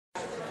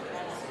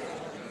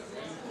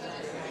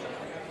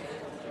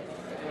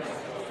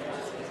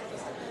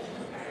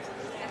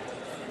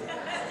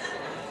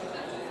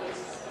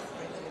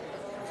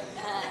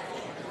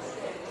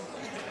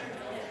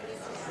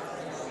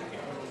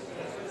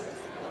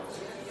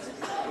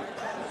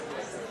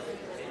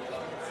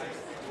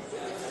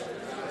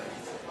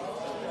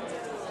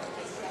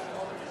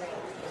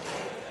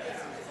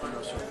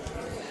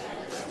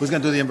Who's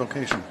going to do the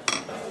invocation?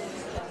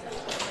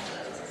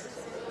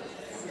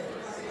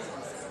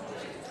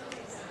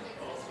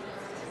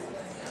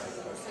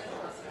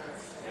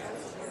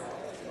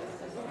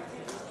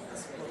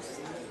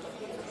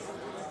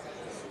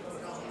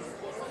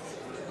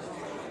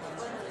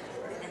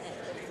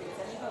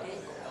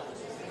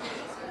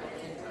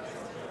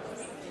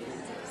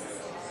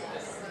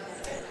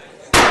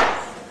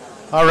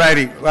 All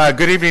righty.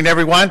 Good evening,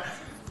 everyone.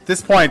 At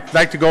this point, I'd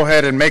like to go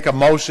ahead and make a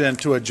motion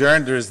to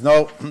adjourn. There was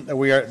no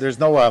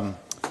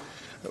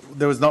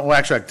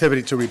actual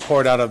activity to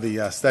report out of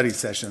the study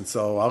session,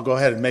 so I'll go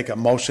ahead and make a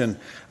motion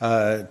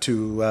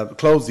to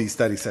close the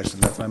study session.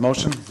 That's my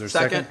motion. Is there a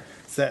second?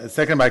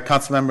 Second by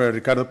Councilmember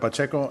Ricardo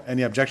Pacheco.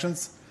 Any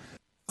objections?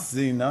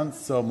 See none,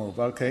 so move.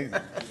 Okay.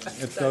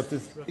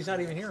 He's not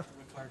even here.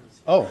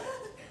 Oh,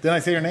 didn't I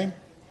say your name?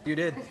 You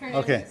did.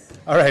 Okay.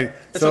 All right.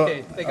 That's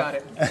okay. They got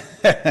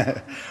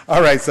it.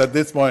 All right. So at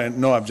this point,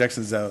 no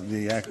objections.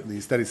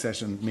 The study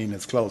session meeting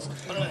is closed.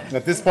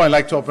 At this point, I'd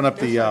like to open up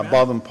the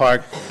Baldwin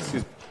Park.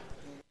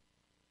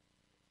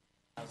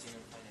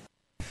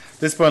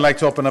 This point, I'd like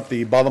to open up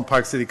the Baldwin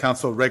Park City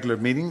Council regular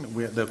meeting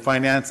with the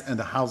Finance and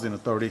the Housing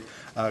Authority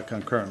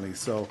concurrently.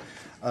 So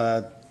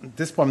at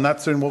this point, I'm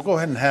not certain. We'll go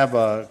ahead and have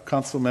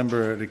Council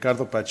Member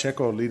Ricardo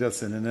Pacheco lead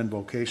us in an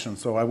invocation.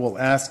 So I will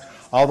ask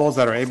all those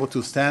that are able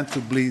to stand to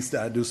please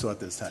do so at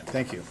this time.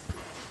 Thank you.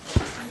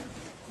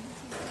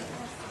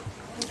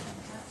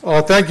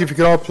 Thank you. If you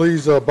could all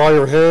please bow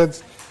your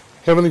heads.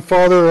 Heavenly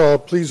Father,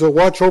 please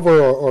watch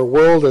over our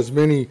world as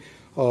many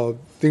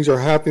things are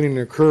happening and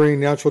occurring,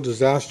 natural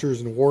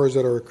disasters and wars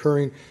that are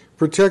occurring.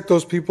 Protect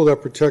those people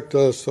that protect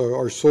us,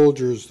 our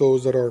soldiers,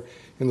 those that are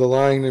in the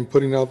line and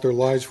putting out their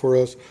lives for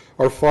us,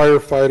 our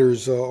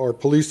firefighters, our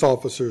police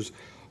officers,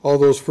 all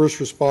those first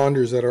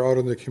responders that are out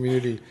in the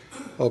community.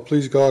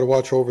 Please, God,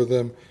 watch over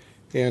them.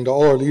 And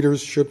all our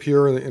leadership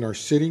here in our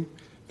city,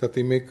 that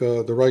they make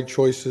the right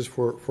choices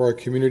for our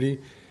community.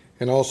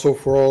 And also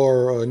for all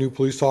our new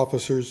police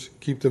officers,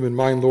 keep them in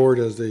mind, Lord,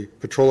 as they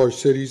patrol our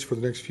cities for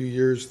the next few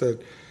years, that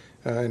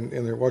and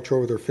they watch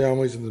over their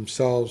families and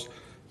themselves,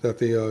 that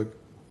they,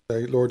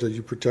 Lord, that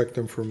you protect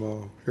them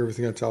from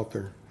everything that's out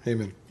there.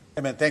 Amen.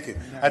 Amen. Thank you.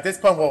 At this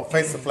point, we'll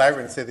face the flag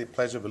and say the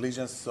Pledge of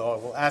Allegiance. So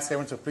we'll ask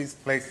everyone to please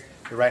place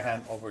your right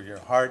hand over your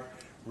heart.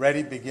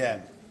 Ready,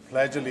 begin.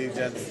 Pledge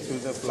allegiance to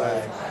the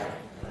flag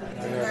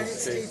of the United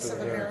States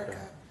of America,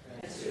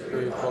 to the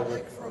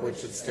republic for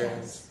which it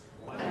stands,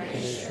 one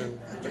nation,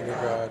 under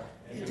God,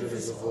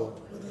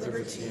 indivisible, with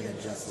liberty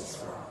and justice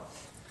for all.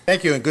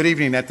 Thank you and good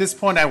evening. At this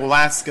point, I will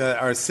ask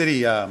our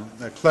city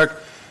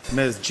clerk,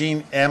 Ms.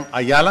 Jean M.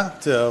 Ayala,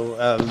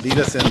 to lead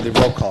us in the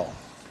roll call.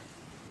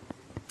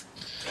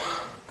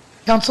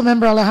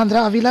 Councilmember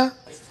Alejandra Avila.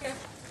 Here.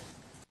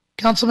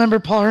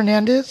 Councilmember Paul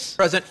Hernandez.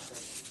 Present.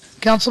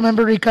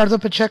 Councilmember Ricardo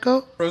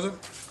Pacheco. Present.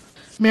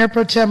 Mayor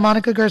Pro Tem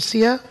Monica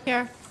Garcia.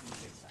 Here.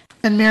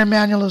 And Mayor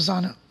Manuel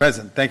Lozano.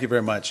 Present. Thank you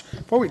very much.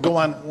 Before we go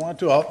on, I want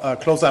to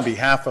close on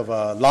behalf of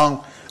a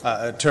long-term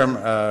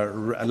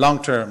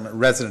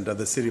resident of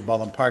the city of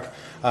Baldwin Park,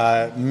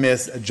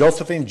 Ms.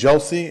 Josephine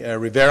Josie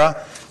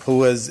Rivera, who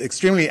was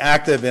extremely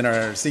active in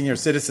our senior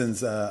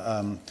citizens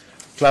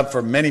club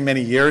for many,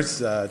 many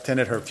years,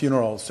 attended her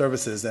funeral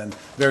services, and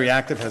very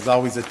active, has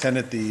always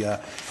attended the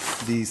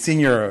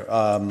senior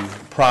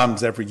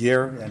proms every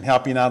year and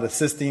helping out,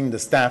 assisting the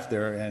staff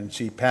there, and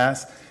she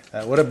passed.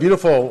 What a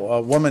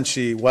beautiful woman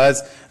she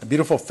was, a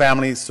beautiful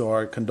family, so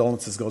our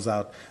condolences goes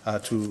out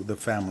to the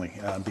family.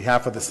 On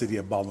behalf of the city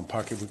of Baldwin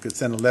Park, if we could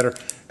send a letter,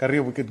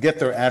 Carrillo, we could get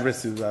their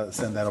address to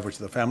send that over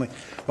to the family.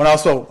 I want to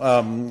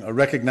also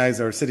recognize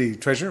our city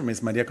treasurer,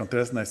 Ms. Maria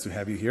Contreras. Nice to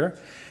have you here.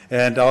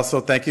 And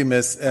also thank you,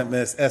 Ms.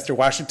 Esther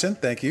Washington.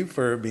 Thank you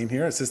for being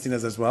here, assisting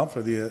us as well,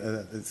 for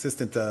the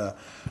assistant,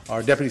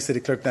 our deputy city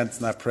clerk that's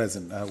not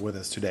present with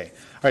us today.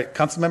 All right,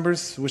 council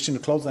members wishing to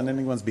close on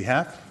anyone's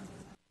behalf?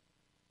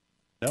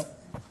 No?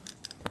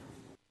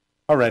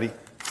 All righty.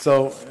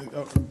 So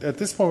at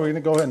this point, we're going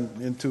to go ahead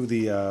into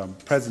the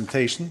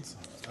presentations.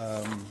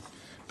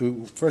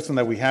 The first one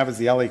that we have is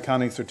the LA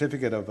County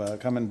Certificate of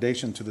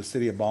Commendation to the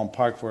City of Baldwin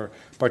Park for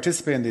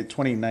participating in the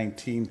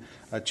 2019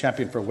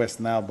 Champion for West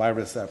Nile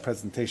Virus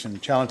Presentation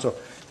Challenge. So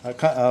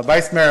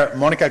Vice Mayor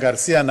Monica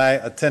Garcia and I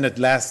attended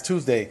last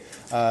Tuesday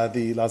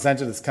the Los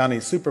Angeles County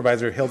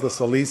Supervisor Hilda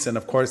Solis, and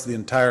of course the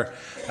entire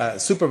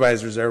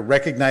supervisors are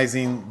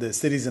recognizing the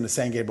cities in the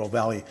San Gabriel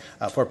Valley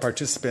for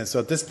participants. So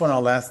at this point,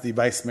 I'll ask the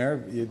Vice Mayor,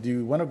 do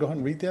you want to go ahead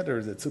and read that, or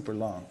is it super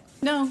long?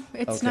 No,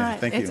 it's not.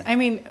 Thank you. I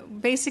mean,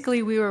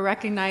 basically, we were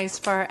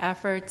recognized for our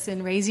efforts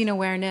in raising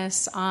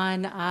awareness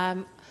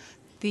on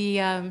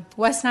the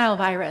West Nile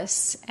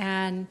virus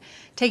and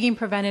taking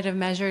preventative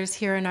measures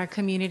here in our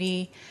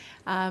community.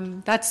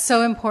 That's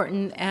so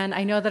important, and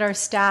I know that our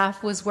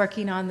staff was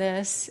working on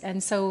this,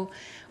 and so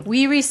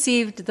we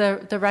received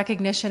the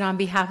recognition on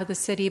behalf of the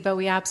city, but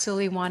we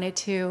absolutely wanted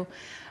to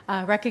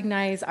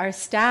recognize our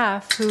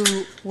staff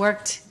who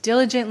worked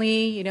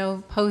diligently,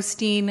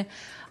 posting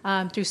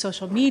through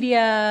social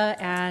media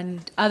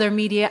and other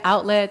media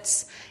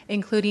outlets,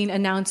 including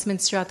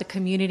announcements throughout the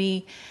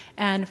community.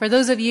 And for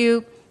those of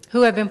you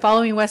who have been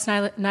following West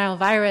Nile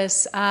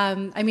virus,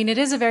 I mean, it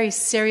is a very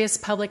serious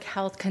public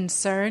health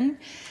concern.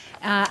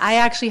 I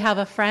actually have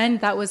a friend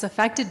that was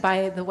affected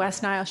by the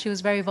West Nile. She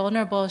was very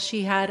vulnerable.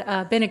 She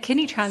had been a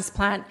kidney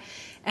transplant,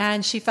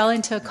 and she fell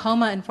into a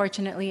coma,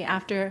 unfortunately,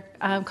 after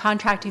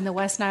contracting the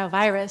West Nile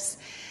virus.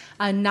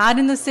 Not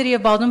in the city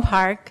of Baldwin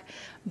Park,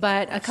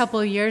 but a couple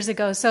of years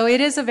ago. So it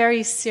is a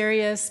very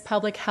serious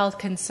public health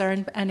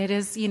concern, and it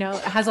is, it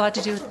has a lot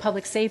to do with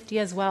public safety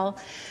as well.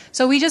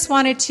 So we just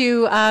wanted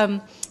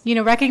to,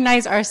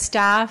 recognize our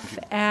staff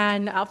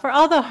and for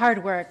all the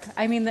hard work.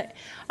 I mean,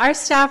 our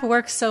staff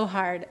works so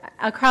hard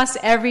across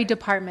every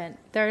department.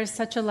 There is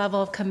such a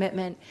level of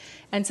commitment.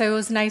 And so it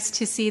was nice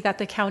to see that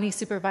the county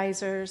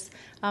supervisors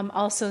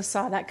also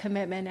saw that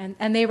commitment.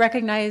 And they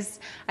recognized,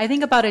 I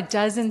think, about a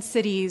dozen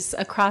cities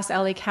across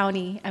LA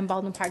County, and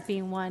Baldwin Park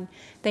being one,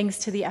 thanks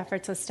to the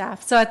efforts of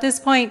staff. So at this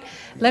point,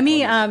 let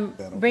me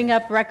bring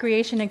up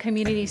Recreation and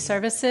Community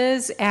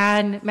Services.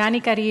 And Manny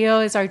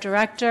Carrillo is our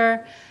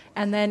director.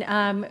 And then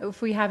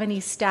if we have any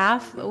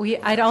staff,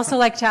 I'd also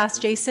like to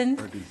ask Jason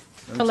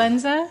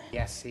Valenza.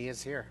 Yes, he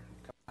is here.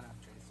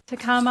 To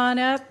come on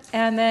up,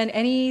 and then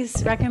any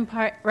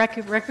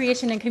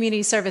recreation and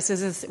community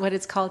services is what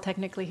it's called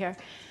technically here.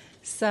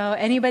 So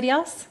anybody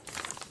else?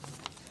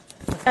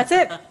 That's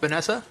it.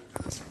 Vanessa?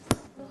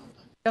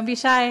 Don't be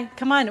shy.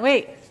 Come on,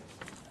 wait.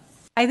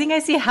 I think I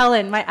see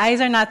Helen. My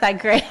eyes are not that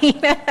great.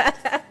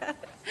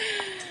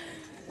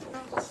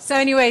 So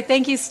anyway,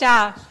 thank you,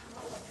 staff.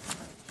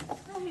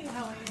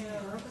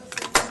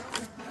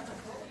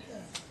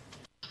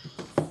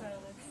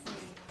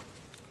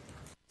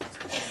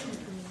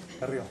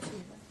 Arriba.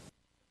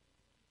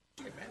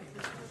 You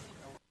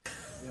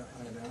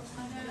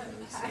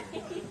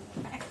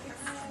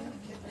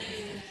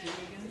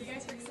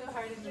guys work so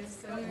hard and you're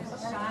so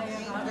shy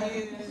about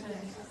it.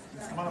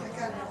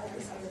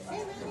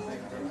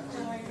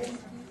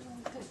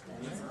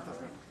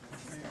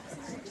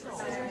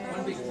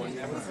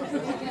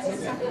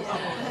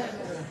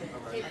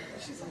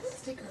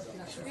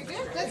 You're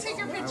good? Let's take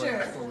your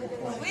picture.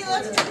 We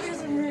love to take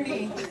pictures of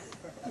Rudy.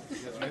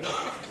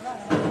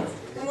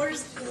 And we're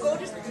just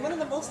gorgeous, one of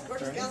the most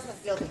gorgeous gals in the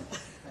building.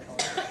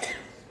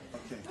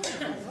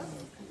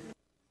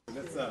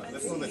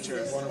 Let's move the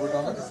chairs.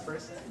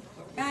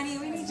 Manny,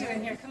 we need you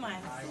in here. Come on.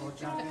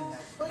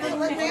 Let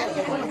Manny in.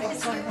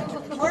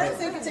 Or if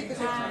they can take the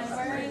picture.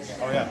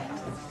 Oh, yeah.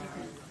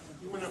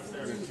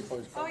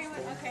 Oh, you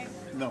went, okay.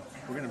 No,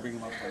 we're going to bring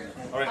them up.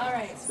 All right. All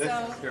right, so,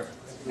 Here.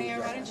 Mayor,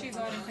 why don't you go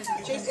ahead and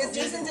present?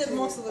 Jason did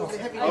most of the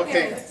heavy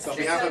Okay, so on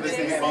behalf of the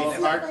city of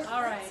Baldwin Park,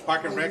 All right.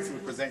 Park and Recs, we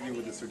present you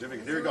with the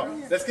certificate. Here we go.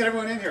 Let's get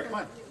everyone in here. Come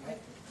on.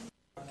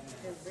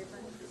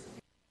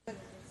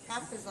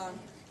 Half is on.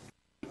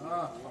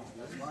 Oh,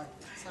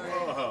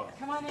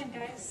 Come on in,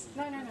 guys.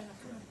 No. Come on.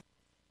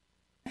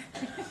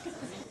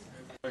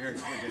 here,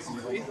 Jason.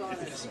 You hold it.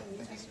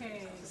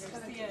 Okay,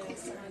 Garcia.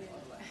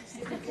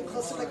 Get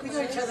closer like we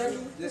know each other.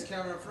 This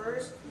camera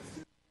first.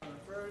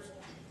 First.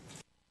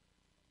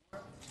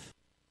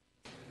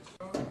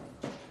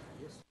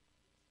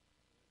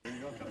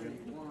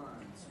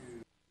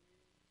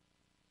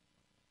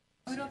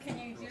 Udo, can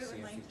you do it with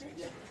mine too?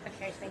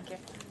 Okay, thank you.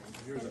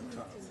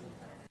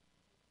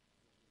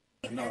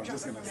 No, I'm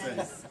just going to say.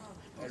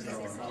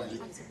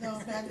 No,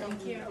 man,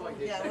 thank you.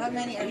 Yeah, we'll have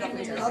many airdrop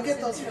pictures. I'll get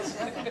those first.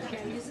 I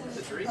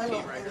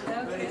will.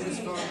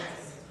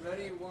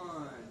 Ready,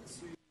 1,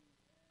 2.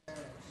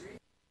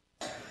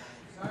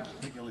 I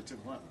think you only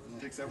took one.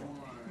 Take several.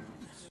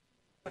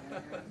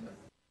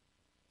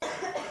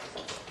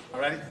 All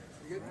righty?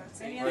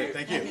 All right,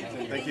 thank you.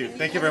 Thank you.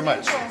 Thank you very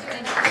much.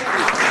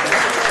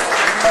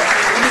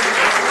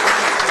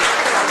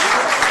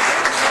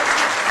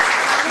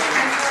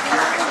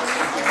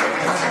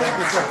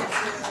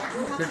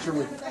 Picture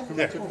with,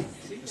 Here.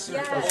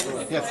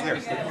 Yes, here.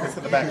 Here's to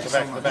the back,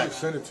 the back.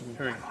 send it to me.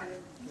 Here we go.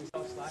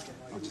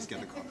 I'll just get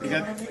the copy. You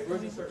got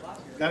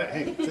it? Got it?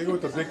 Hey, Take it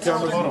with the big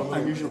camera.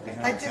 Unusual.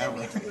 I didn't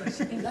mean to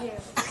be. yeah,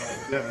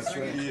 that's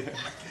right. Yeah.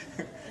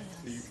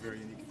 Very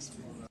unique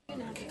experience.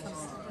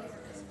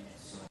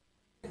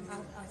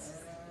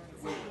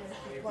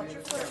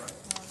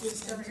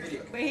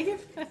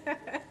 Wave. Oh,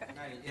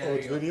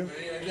 it's video?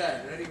 Ready, like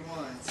that. Ready,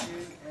 1, 2,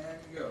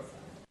 and go.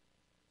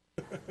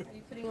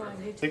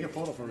 Take a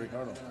photo for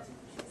Ricardo.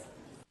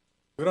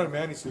 Put it on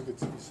Manny so you can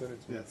send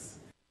it to me. Yes.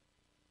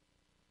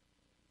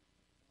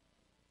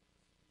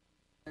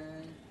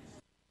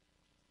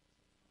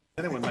 Send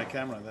it with my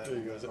camera. There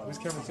you go. Whose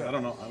camera is that? I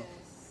don't know.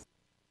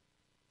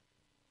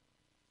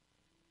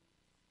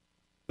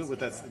 With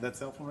that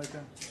cell phone right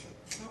there?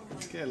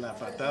 Que la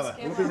patada.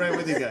 We'll be right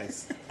with you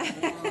guys.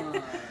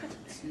 1,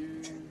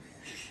 2.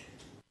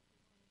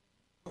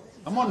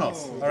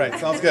 Vámonos. All right,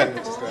 sounds good.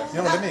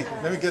 You know,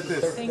 let me get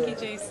this. Thank you,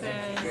 Jason.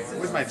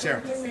 Where's my chair?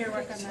 For your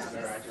work on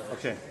that.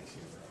 Okay.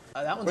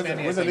 That one's Where's the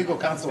fantastic. legal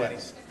counsel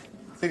at?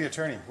 City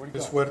attorney. Where'd he De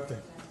go? suerte.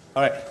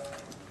 All right.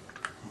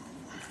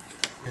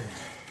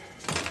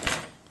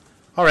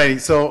 All righty,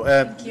 so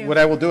you. what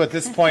I will do at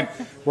this point,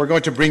 we're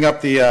going to bring up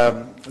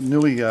the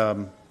newly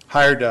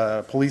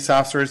hired police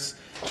officers.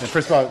 And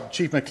first of all,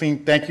 Chief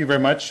McLean, thank you very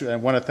much. I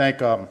want to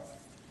thank all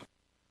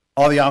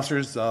the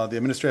officers, the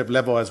administrative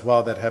level as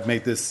well, that have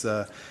made this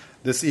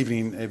this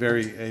evening a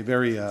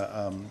very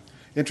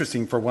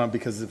interesting for one,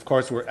 because of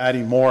course we're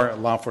adding more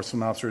law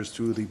enforcement officers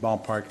to the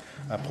Baldwin Park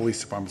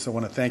Police Department. So I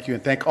want to thank you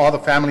and thank all the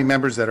family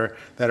members that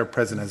are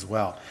present as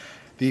well.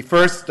 The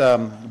first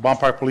Baldwin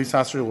Park police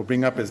officer we'll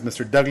bring up is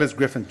Mr. Douglas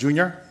Griffin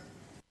Jr.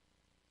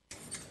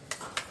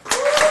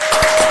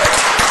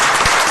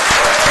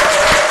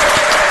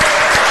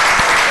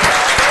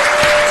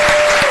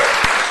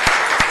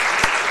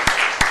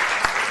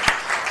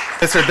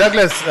 Mr.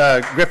 Douglas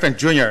Griffin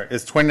Jr.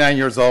 is 29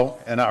 years old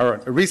and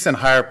a recent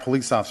hired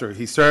police officer.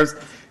 He served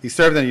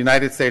in the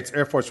United States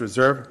Air Force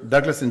Reserve.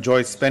 Douglas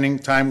enjoys spending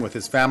time with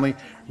his family,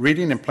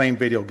 reading and playing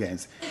video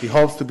games. He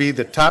hopes to be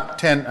the top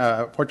 10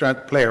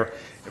 portrait player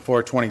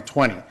for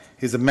 2020.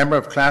 He's a member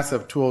of class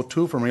of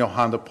 202 from Rio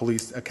Hondo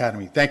Police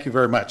Academy. Thank you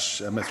very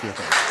much, Mr.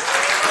 Griffin.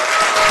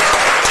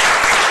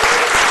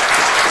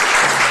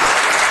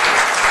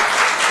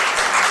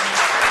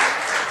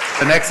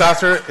 The next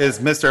officer is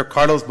Mr.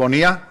 Carlos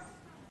Bonilla.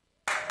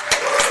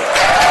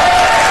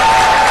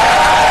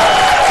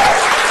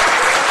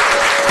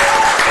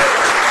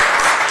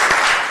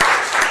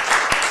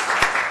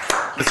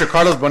 Mr.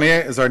 Carlos Bonilla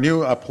is our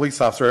new police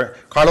officer.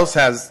 Carlos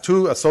has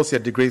 2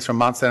 associate degrees from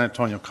Mount San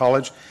Antonio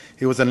College.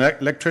 He was an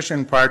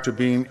electrician prior to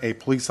being a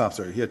police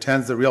officer. He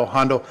attends the Rio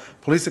Hondo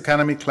Police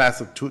Academy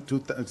class of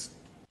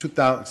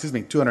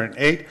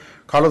 208.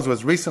 Carlos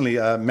was recently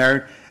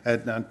married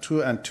on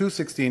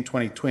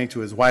 2/16/2020 to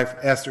his wife,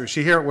 Esther. Is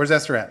she here? Where's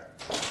Esther at?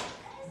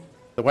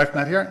 The wife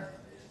not here?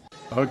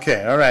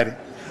 Okay, all righty.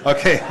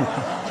 Okay.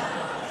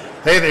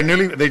 Hey,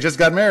 they just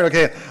got married.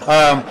 Okay.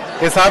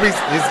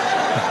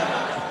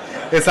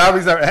 His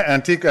hobbies are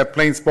antique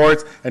playing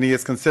sports, and he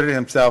has considered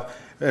himself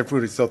a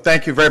foodie. So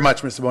thank you very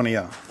much, Mr.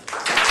 Bonilla.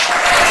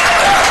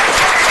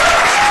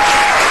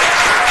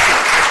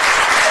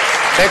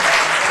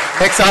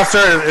 Next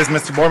officer is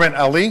Mr. Borman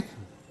Ali.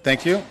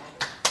 Thank you.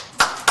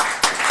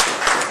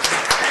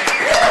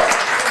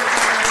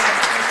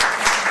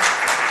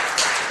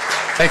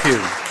 Thank you.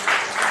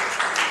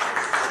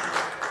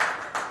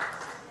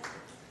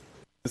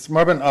 Mr.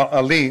 Marvin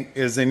Ali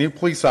is a new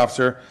police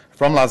officer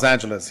from Los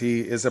Angeles.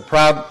 He is a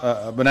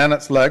proud banana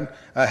slug,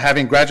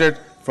 having graduated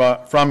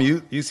from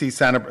UC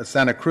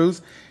Santa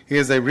Cruz. He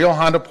is a Rio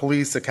Hondo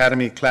Police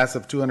Academy class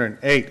of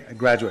 208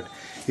 graduate.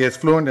 He is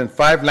fluent in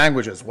 5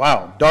 languages.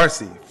 Wow.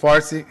 Darcy,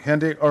 Farsi,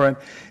 Hindi, Oran,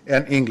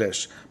 and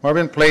English.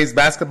 Marvin plays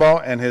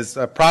basketball, and his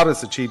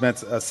proudest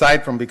achievements,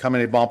 aside from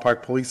becoming a Baldwin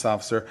Park police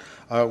officer,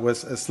 was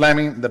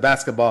slamming the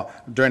basketball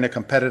during a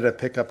competitive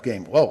pickup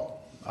game. Whoa.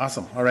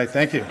 Awesome. All right.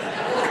 Thank you.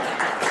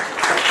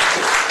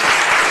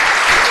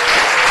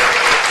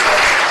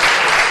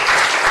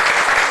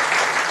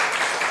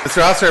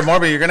 Mr. Officer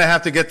Morby, you're going to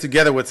have to get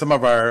together with some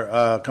of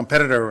our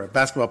competitor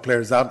basketball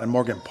players out in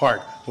Morgan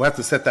Park. We'll have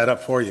to set that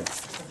up for you.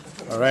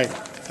 All right.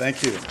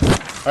 Thank you.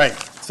 All right.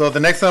 So the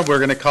next one we're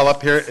going to call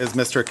up here is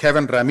Mr.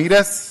 Kevin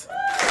Ramirez.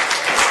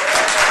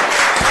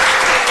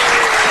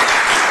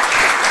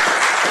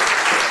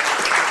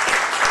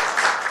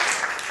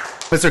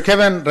 Mr.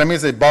 Kevin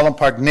Ramirez is a Baldwin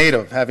Park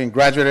native, having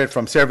graduated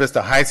from Sierra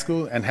Vista High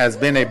School and has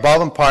been a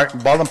Baldwin Park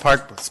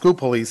School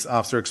Police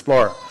Officer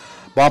Explorer.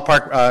 Baldwin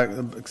Park,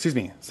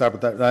 sorry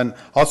about that, and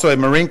also a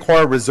Marine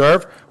Corps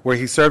Reserve, where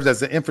he serves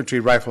as an infantry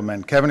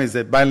rifleman. Kevin is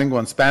a bilingual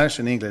in Spanish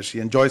and English.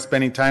 He enjoys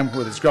spending time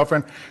with his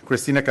girlfriend,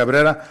 Cristina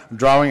Cabrera,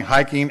 drawing,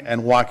 hiking,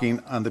 and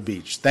walking on the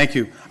beach. Thank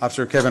you,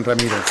 Officer Kevin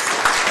Ramirez.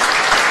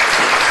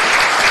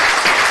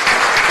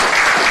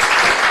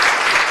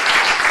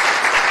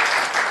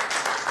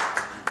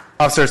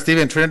 Officer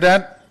Steven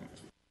Trinidad.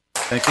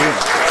 Thank you.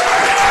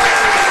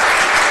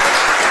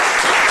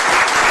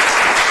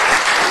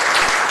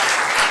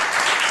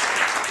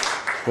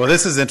 Well,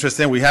 this is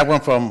interesting. We have one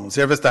from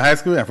Sierra Vista High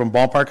School and from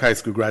Baldwin Park High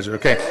School graduate.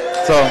 Okay,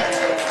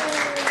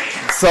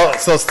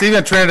 so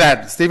Steven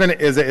Trinidad. Steven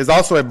is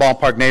also a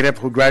Baldwin Park native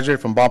who graduated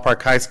from Baldwin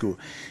Park High School.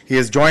 He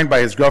is joined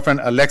by his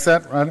girlfriend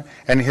Alexa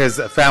and his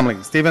family.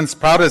 Steven's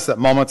proudest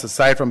moments,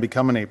 aside from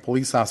becoming a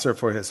police officer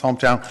for his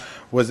hometown,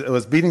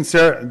 was beating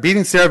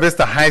Sierra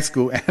Vista High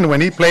School, and when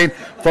he played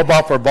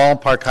football for Baldwin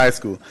Park High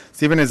School.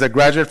 Steven is a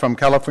graduate from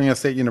California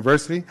State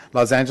University,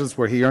 Los Angeles,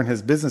 where he earned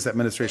his business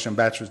administration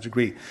bachelor's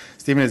degree.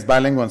 Steven is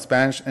bilingual in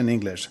Spanish and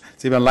English.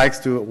 Steven likes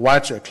to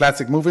watch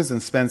classic movies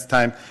and spends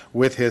time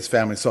with his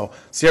family. So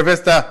Sierra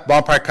Vista,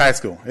 Baldwin Park High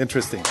School.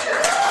 Interesting.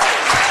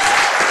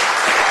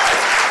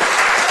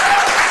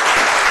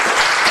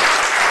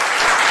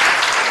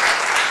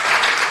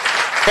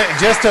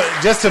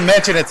 Just to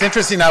mention, it's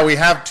interesting now we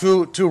have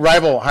two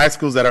rival high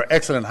schools that are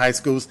excellent high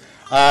schools.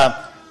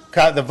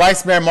 The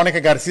Vice Mayor,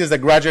 Monica Garcia, is a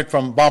graduate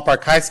from Baldwin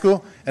Park High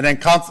School, and then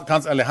Council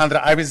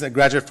Alejandra Ives is a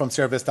graduate from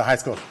Sierra Vista High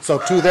School. So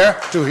 2 there,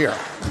 2 here.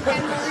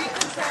 And Marie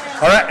Cristina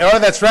All right, oh,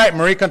 that's right.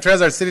 Marie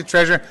Contreras, our city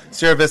treasurer,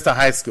 Sierra Vista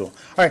High School.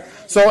 All right,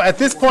 so at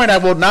this point, I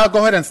will now go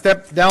ahead and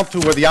step down to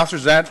where the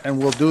officers are at, and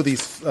we'll do the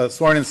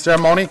swearing-in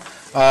ceremony.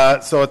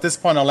 So at this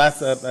point, I'll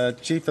ask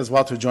Chief as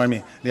well to join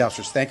me, the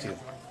officers. Thank you.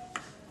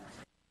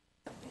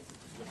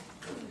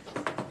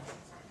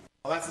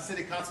 I'll ask the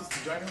city councils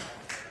to join me.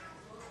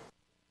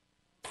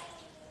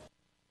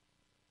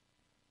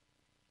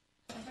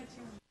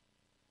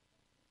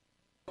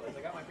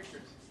 I got my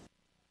pictures.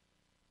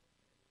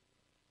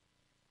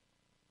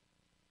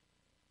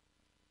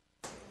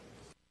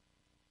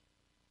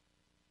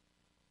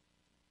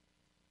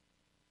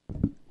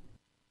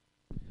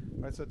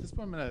 All right, so at this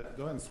point, I'm going to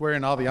go ahead and swear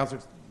in all the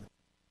officers.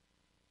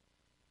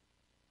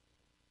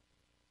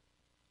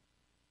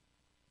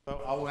 So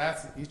I will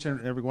ask each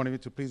and every one of you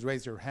to please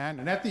raise your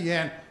hand. And at the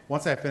end,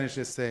 once I finish,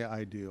 just say,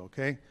 I do,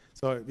 okay?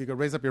 So if you could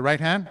raise up your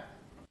right hand.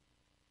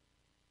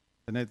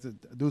 And I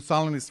do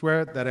solemnly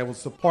swear that I will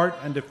support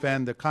and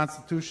defend the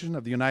Constitution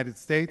of the United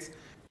States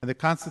and the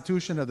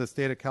Constitution of the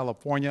State of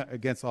California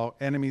against all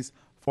enemies,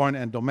 foreign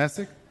and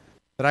domestic,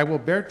 that I will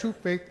bear true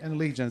faith and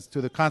allegiance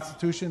to the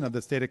Constitution of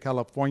the State of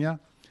California,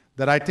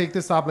 that I take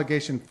this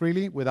obligation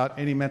freely without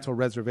any mental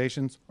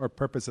reservations or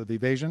purpose of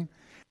evasion,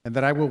 and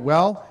that I will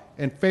well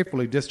and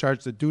faithfully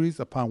discharge the duties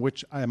upon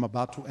which I am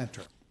about to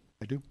enter.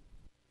 I do.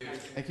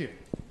 Thank you.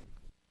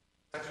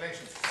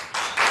 Congratulations.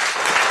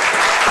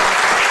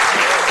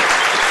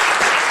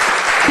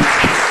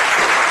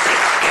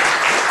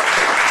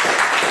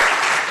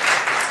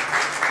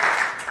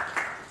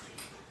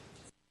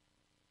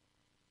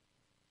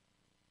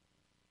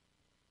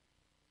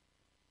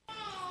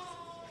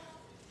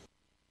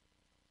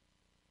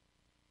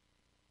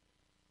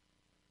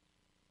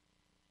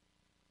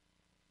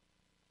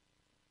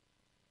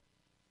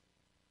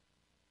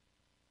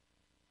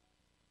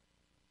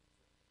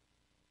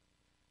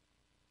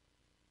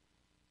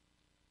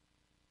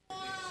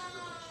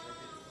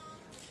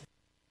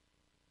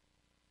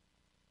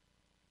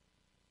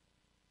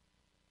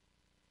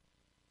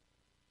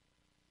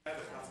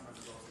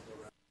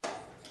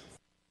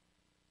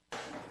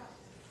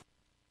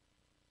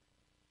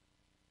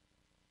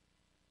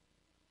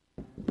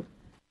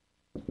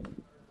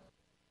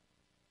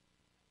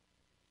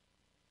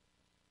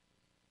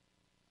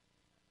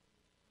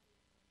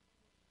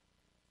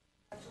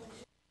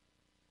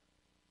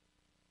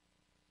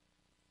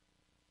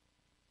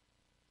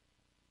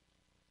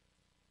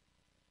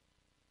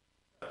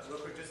 Real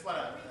quick, just want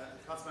to,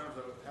 council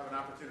members have an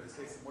opportunity to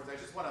say some words. I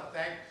just want to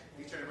thank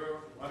each and every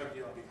one of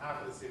you on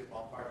behalf of the city of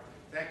Baldwin Park.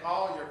 Thank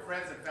all your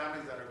friends and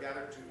families that are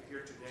gathered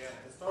here today on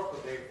a historical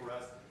day for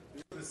us.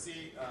 We're going to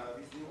see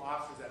these new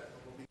officers that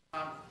will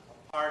become a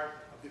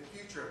part of the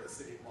future of the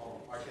city of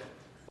Baldwin Park. And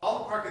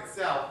Baldwin Park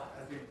itself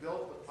has been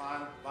built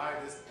upon by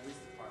this police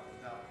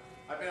department. Now,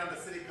 I've been on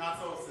the city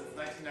council since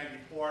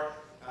 1994.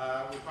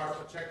 We're part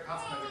of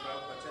Councilmember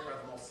Pacheco,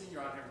 the most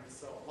senior on here.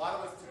 So a lot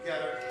of us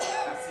together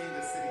have seen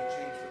the city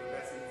change for the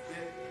best. And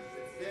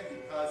it's been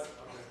because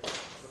of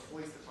the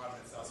police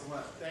department itself. So I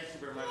want to thank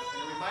you very much.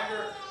 And a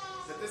reminder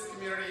that this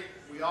community,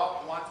 we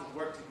all want to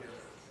work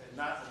together and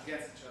not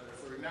against each other.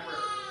 So remember,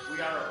 we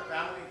are a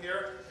family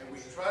here, and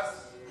we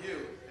trust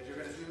you that you're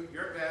going to do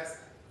your best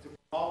to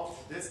promote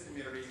this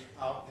community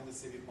out in the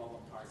city of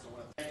Baldwin Park. So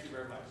I want to thank you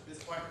very much. At this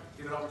point,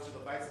 give it over to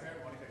the Vice Mayor,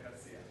 Monica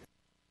Garcia.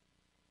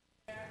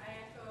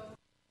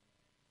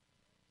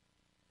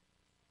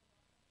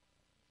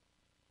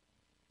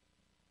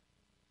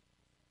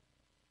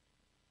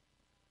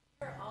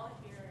 We're all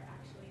here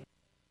actually.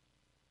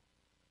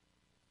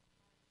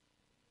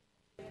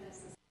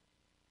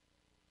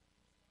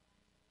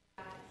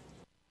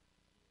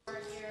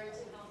 We're here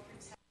to help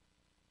protect.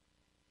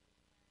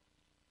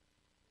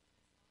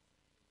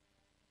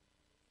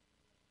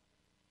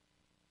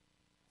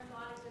 A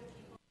lot of good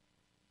people.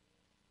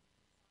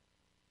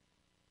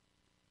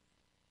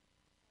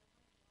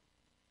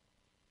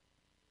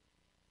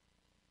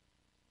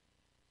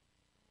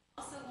 I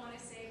also want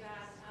to say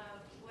that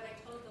what I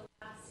told the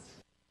last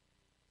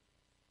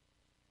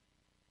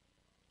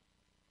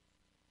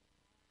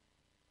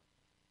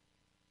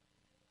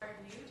are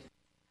new to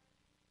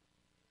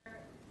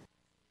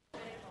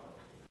critical.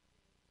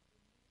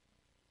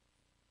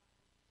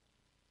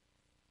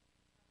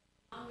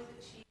 Along with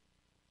the chief,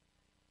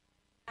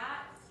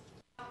 that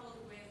coupled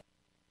with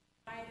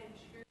tried and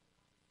true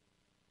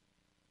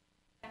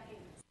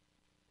decades,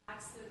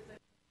 that's the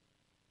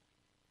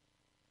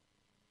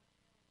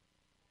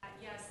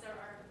yes, there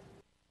are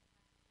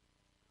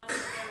others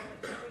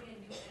there, but they bring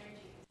in new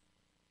energy.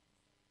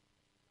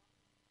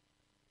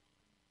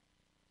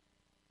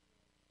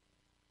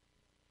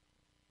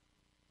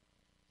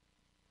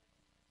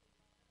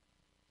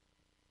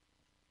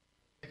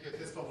 Thank you. At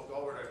this point, we'll go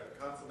over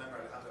to Councilmember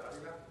Alejandra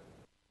Avila.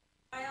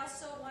 I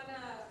also want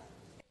to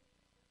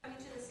come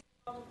into the city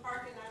of Baldwin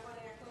Park, and I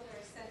want to echo their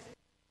sentiment.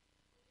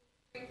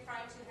 Great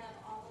pride to have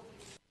all of you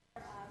here.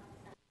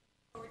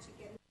 Forward to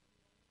getting.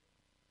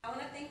 I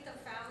want to thank the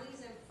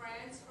families and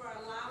friends for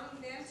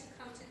allowing them to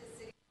come to the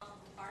city of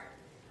Baldwin Park.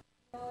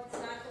 So it's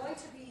not going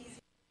to be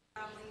easy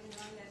for families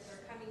knowing that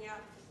they're coming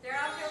out. They're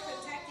out there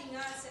protecting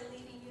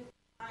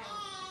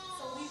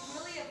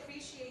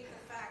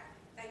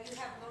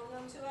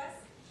welcome to us.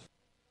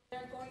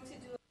 They're going to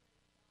do a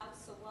job,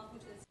 so welcome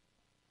to the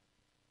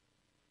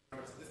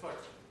This part,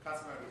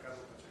 Councilmember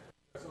Ricardo Pacheco.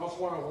 I just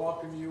want to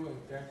welcome you and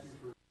thank you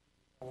for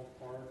Baldwin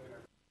Park.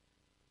 And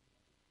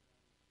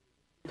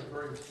it's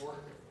very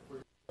important for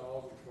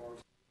yourselves and for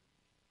us.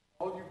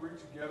 All of you bring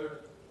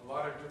together a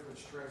lot of different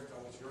strengths. I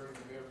was hearing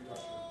from every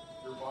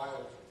your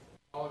bios.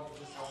 All of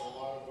you just have a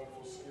lot of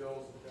wonderful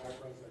skills and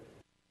backgrounds that you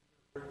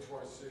bring to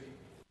our city.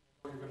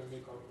 You're going to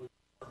make our police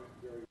department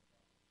very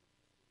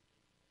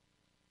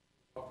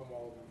welcome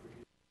all of you for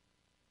here.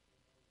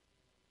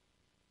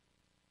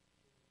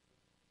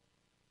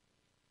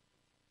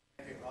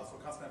 Thank you. Also,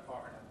 Councilman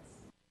Paul Hernandez.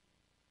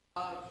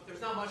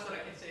 There's not much that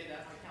I can say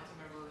that my council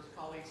members,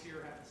 colleagues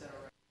here haven't said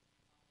already.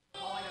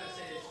 All I gotta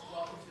say is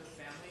welcome to the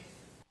family.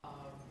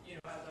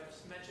 As I've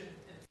just mentioned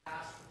in the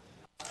past,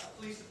 a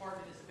police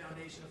department is the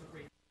foundation of a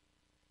great,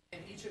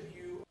 and each of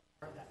you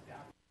are that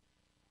family.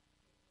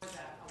 For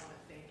that, I want to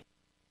thank you.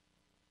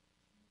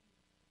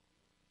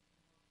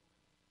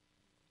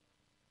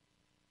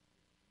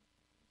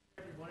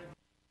 Every one of you,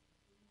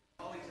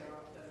 colleagues that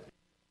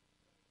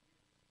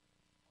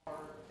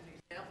are an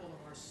example of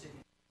our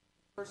city.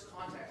 First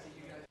contacts that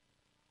you guys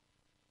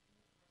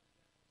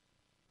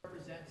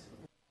represents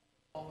what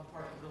Baldwin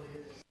Park really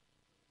is.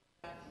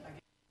 Again,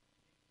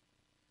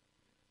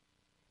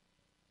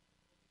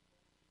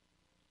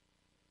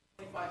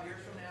 25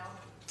 years from now,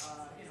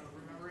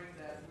 remembering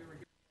that we were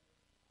here.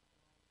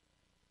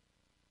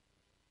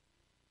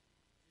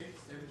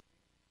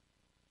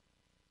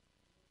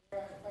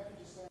 If I could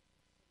just say,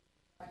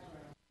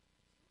 background,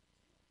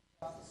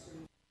 officer,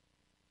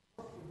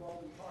 work for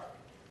Baldwin Park.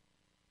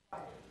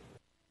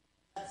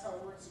 That's how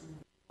it works when you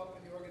up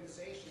in the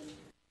organization.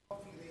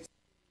 Hopefully they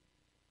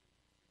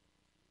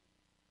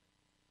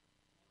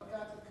look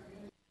out to the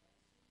community.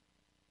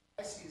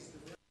 I see is the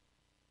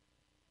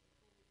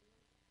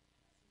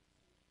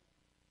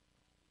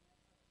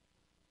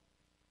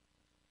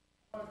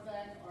I want to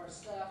thank our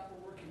staff for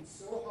working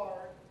so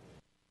hard.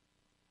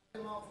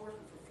 I'm all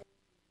working for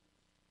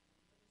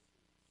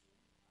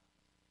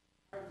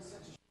 4 years.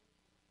 Such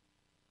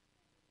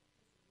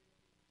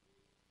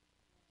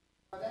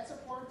a that's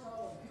important to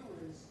all of you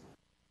is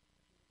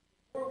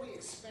before we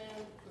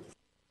expand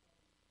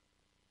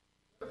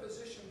the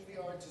position we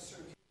are to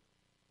serve you.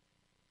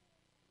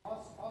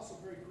 Also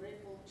very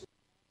grateful to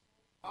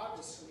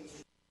obviously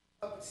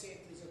public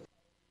safety is a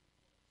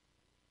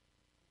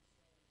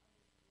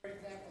very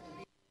thankful to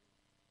be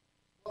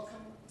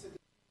welcome to the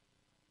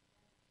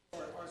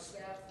our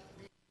staff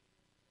being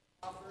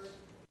offered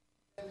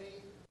and the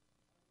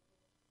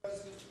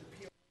president of the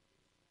PO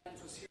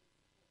was here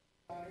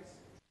guys.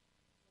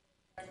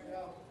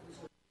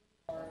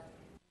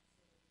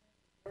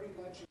 Very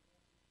much.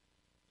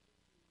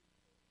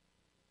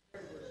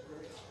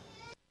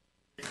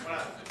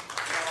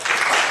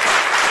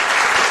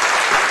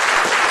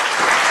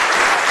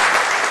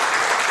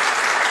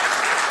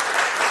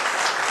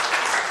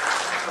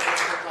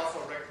 Also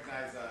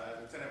recognize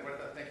Lieutenant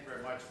Huerta. Thank you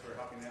very much for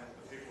helping out with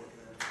the paperwork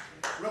there.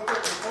 Real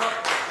quick,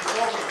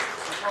 before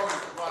we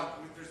move on,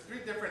 there's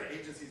 3 different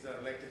agencies that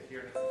are elected here,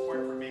 and it's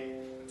important for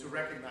me to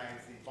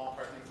recognize the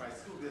Baldwin Park Unified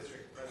School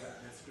District President,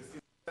 Ms. Christina.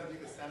 You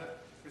can stand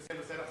up.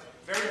 Christina, stand up.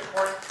 Very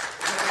important.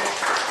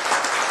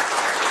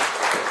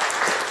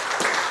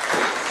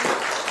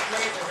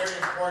 Plays a very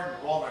important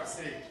role in our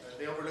city.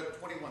 They overlook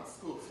 21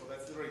 schools, so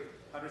that's literally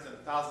hundreds and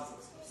thousands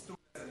of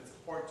students, and it's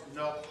important to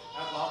know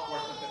as law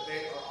enforcement that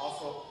they are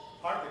also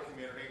part of the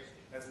community,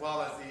 as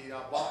well as the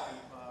Baldwin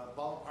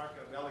Park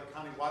Valley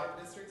County Water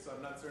District. So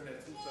I'm not certain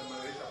that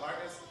Margarita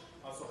Vargas,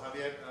 also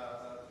Javier,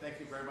 thank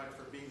you very much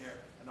for being here,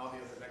 and all the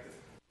other electeds.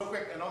 Real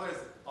quick, I know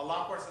there's a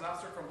law enforcement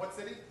officer from what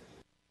city?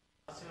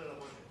 Hacienda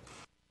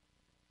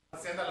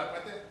La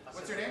Puente.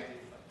 What's your name?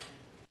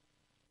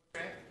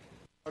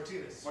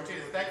 Martinez.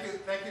 Martinez. Thank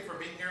you for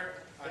being here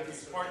to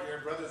support your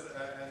brothers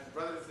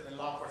in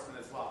law enforcement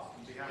as well.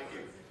 On behalf of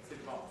the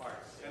City of Baldwin Park.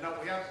 And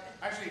we have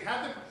actually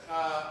had them.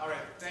 All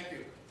right. Thank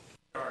you.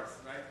 Yours,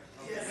 right?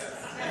 Okay, yes.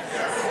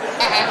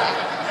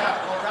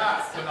 Yeah. Well,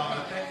 that's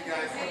phenomenal. Thank you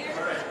guys.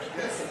 All right.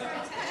 Yes.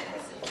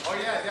 Oh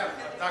yeah.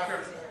 Dr.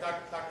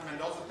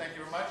 Mendoza. Thank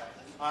you very much.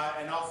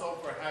 And also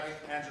for having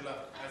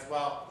Angela as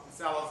well.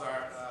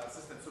 Salazar,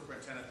 Assistant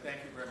Superintendent, thank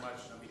you very much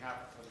on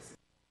behalf of the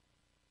city.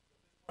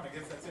 I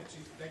guess that's it,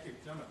 Chief. Thank you,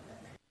 gentlemen.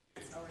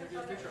 We're going to do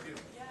a picture of you.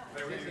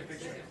 We're going to do a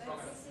picture.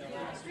 Oh,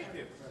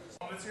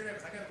 what's your name?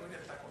 I got to go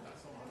get a taco now.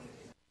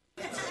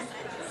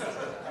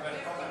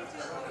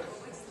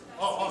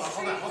 Oh,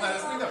 hold on.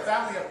 Let's bring the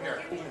family up here.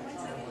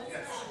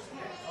 Yes.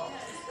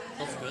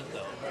 Looks good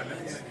though.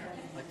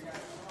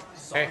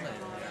 Hey.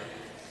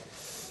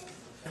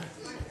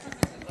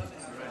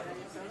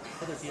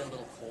 Could it be a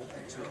little cold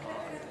and too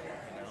hot?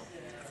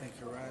 I think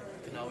you're right.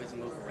 You can always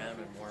move around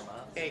and warm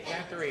up. Okay,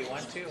 count 3.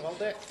 1, 2,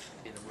 hold it.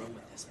 In a room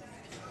with this many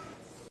people.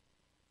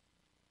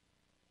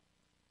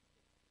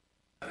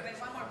 Wait,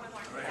 one more.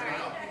 Sorry,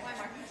 one more.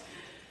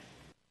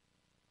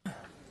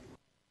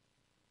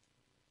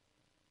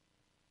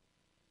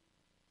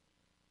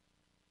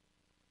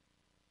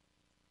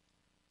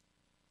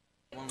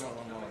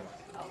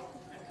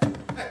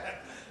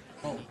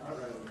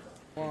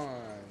 One,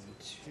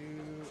 two,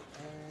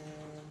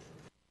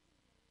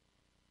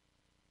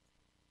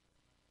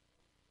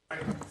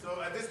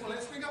 So at this point,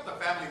 let's bring up the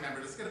family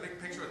members. Let's get a big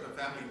picture with the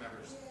family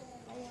members.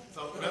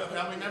 So we have a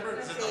family member,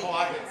 this is the whole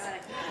audience.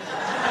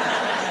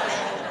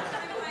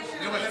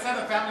 You know what, let's have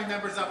the family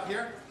members up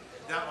here,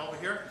 down over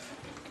here.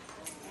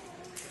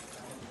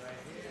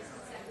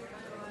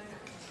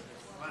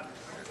 Come on.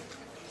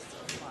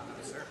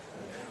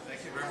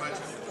 Thank you very much.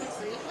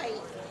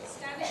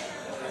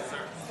 Yes, sir.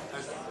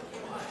 Let's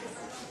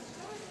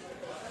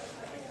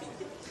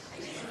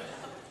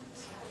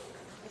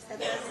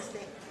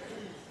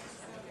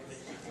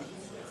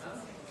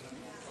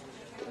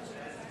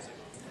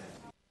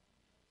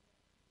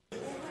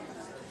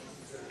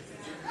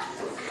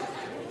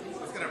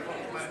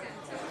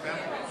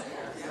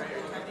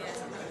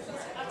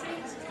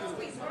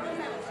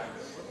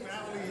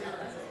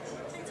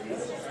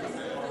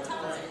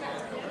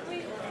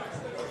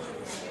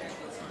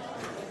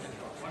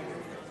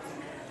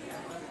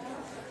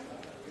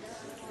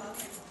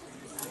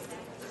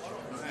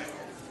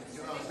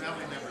get our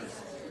family members.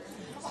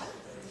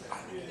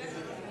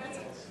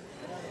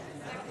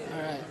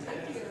 all right.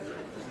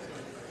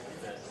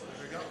 There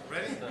we go.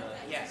 Ready?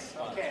 Yes,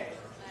 okay.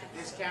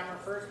 This camera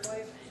first,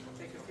 please.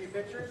 Take a few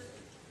pictures.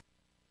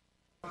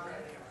 Oh,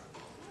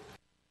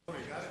 you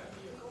got it?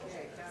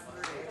 Okay,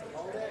 count 3.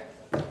 Hold it.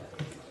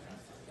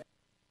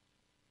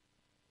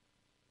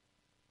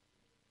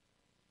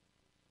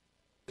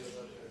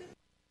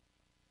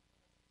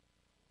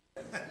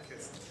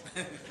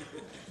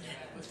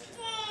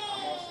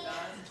 Almost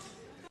done.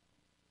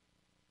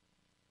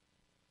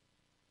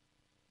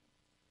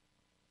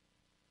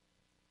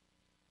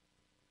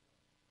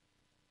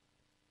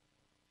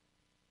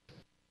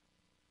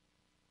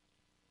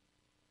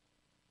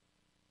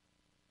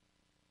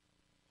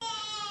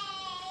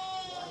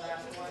 One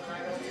last one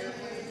right over here,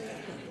 please.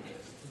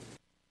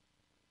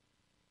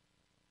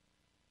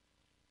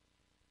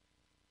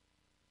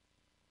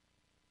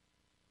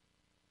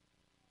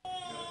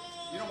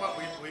 You know what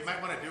we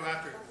might want to do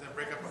after the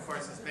breakup of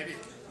courses, maybe,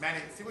 Manny,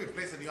 see if we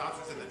place the new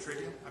officers in the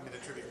Tribune,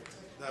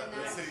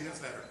 the city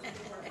newsletter.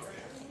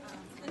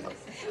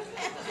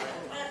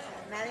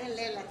 Nadie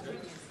lee la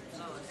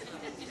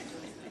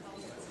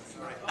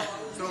All right.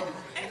 So,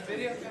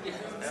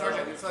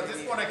 Sergeant, so at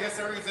this point, I guess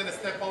everyone's going to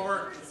step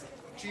over.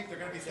 Chief, they're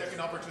going to be stepping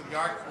over to the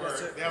yard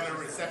where they have a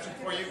reception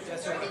for you.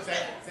 Yes, sir. I want to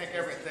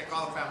thank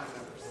all the family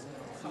members.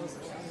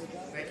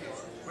 Thank you.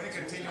 We're going to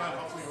continue on.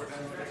 Hopefully, we're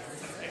done.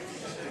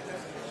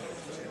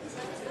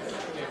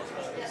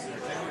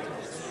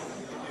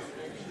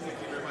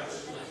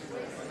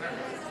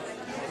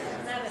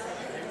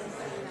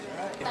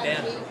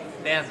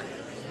 Dan.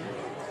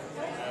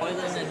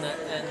 Boylan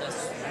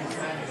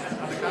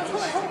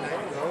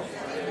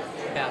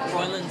yeah,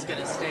 Boylan's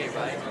gonna stay,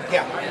 right?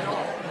 Yeah. No.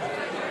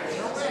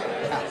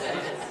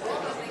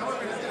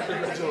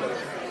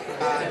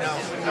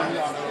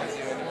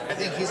 I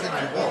think he's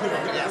gonna do both. Did you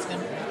ask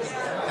him?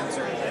 I'm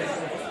sorry. I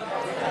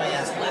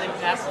asked, let him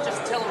ask,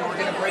 just tell him we're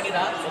gonna bring it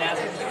up and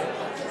ask him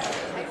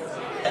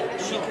that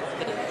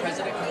the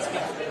president can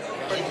speak.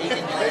 He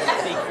can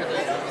speak for the.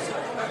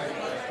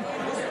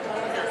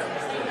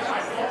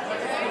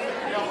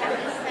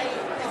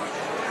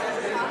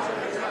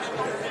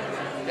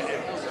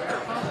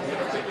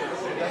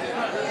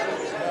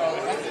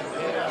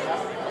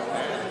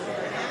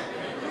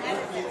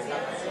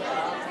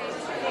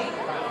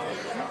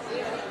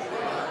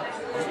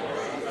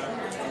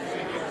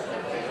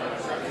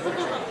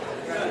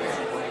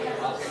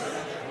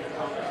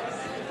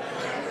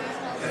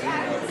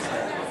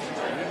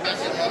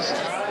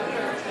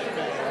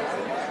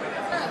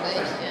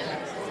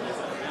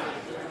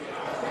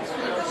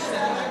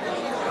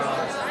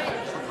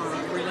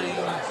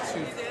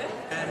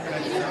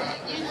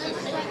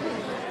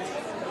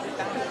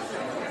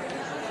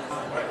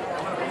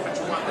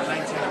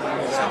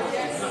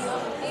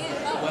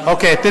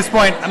 Okay, at this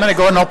point, I'm going to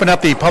go and open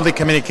up the public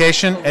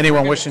communication.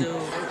 Anyone wishing?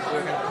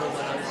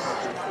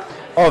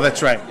 Oh,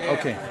 that's right.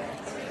 Okay.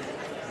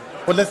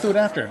 Well, let's do it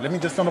after. Let me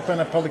just open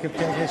up public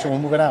communication. We'll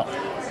move it out.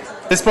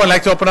 At this point, I'd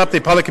like to open up the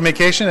public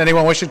communication.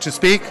 Anyone wishing to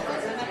speak?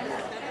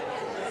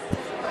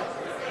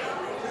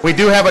 We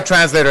do have a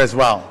translator as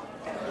well.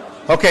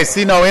 Okay,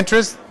 see no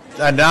interest.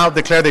 I now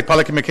declare the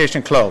public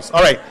communication closed.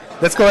 All right,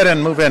 let's go ahead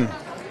and move in.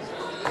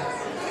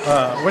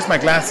 Where's my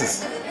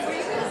glasses?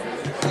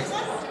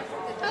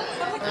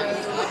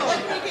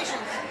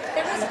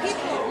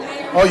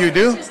 Oh, you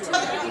do?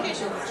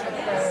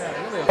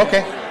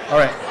 Okay, all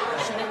right.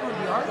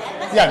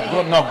 Yeah,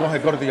 go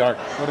ahead, go to the yard.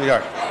 Go to the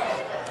yard.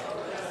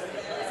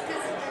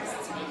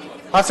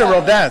 Officer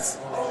Rodaz.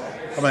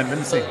 Come on, let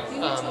me see.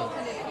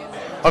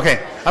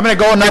 Okay, I'm going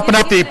to go and open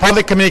up the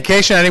public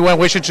communication. Anyone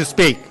wishing to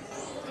speak?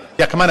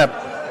 Yeah, come on up.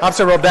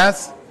 Officer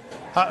Rodaz,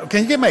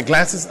 can you get my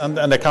glasses on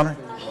the counter?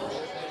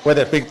 Where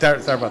that big, sorry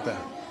about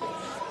that.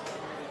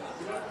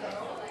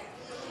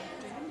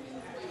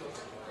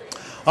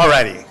 All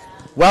righty,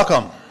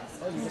 welcome.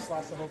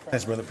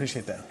 Thanks, brother,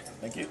 appreciate that.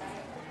 Thank you.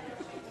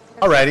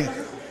 All righty.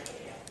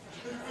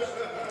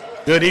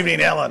 Good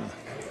evening, Ellen.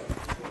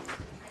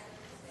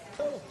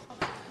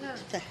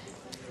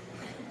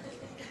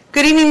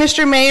 Good evening,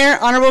 Mr. Mayor,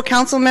 honorable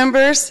council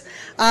members.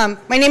 My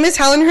name is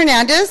Helen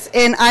Hernandez,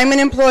 and I'm an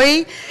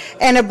employee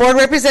and a board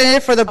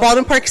representative for the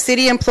Baldwin Park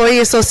City Employee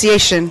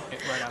Association.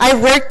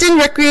 I've worked in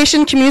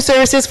recreation community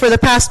services for the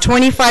past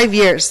 25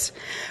 years.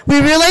 We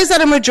realize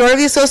that a majority of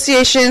the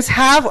associations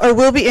have or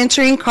will be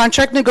entering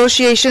contract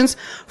negotiations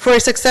for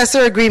a successor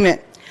agreement.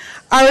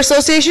 Our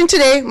association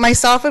today,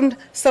 myself and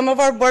some of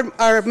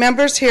our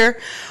members here,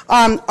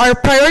 are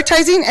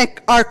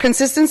prioritizing our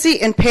consistency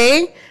in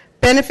pay,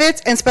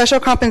 benefits, and special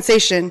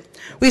compensation.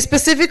 We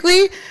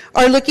specifically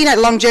are looking at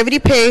longevity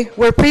pay,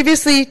 where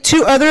previously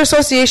 2 other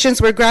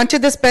associations were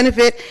granted this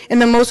benefit in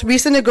the most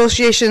recent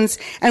negotiations,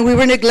 and we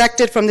were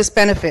neglected from this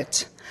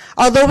benefit.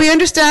 Although we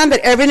understand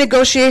that every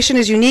negotiation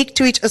is unique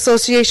to each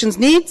association's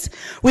needs,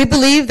 we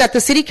believe that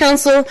the City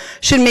Council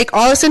should make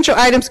all essential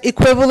items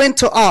equivalent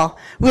to all.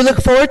 We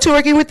look forward to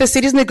working with the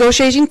city's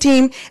negotiating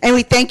team, and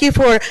we thank you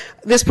for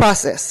this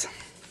process.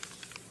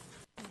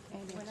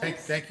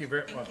 Thank you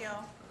very much.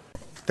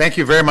 Thank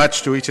you very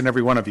much to each and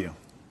every one of you.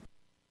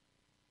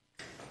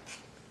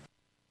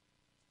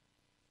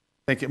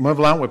 Thank you. Move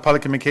along with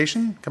public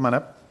communication. Come on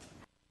up.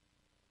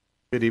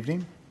 Good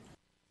evening.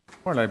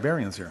 More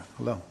librarians here.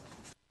 Hello.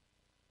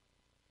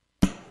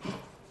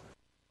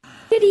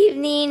 Good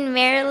evening,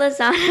 Mayor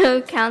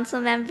Lozano,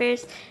 council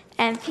members,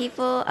 and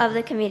people of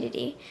the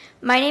community.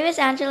 My name is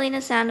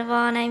Angelina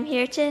Sandoval, and I'm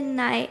here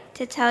tonight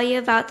to tell you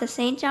about the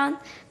St. John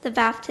the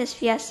Baptist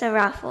Fiesta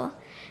raffle.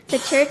 The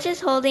church is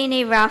holding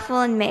a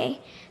raffle in May.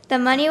 The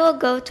money will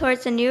go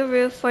towards a new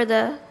roof for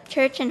the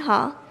church and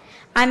hall.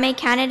 I'm a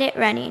candidate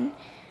running.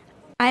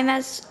 I'm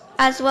as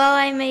well,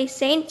 I'm a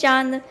St.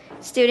 John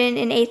student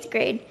in 8th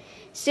grade,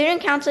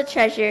 student council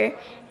treasurer,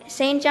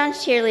 St.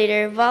 John's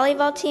cheerleader,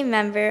 volleyball team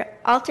member,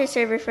 altar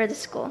server for the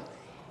school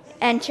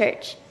and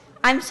church.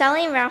 I'm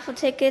selling raffle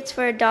tickets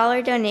for a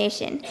 $1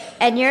 donation,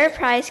 and your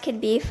prize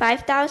could be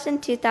 $5,000,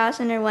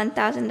 $2,000, or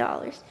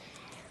 $1,000.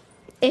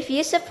 If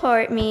you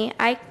support me,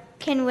 I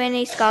can win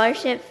a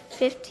scholarship,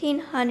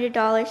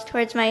 $1,500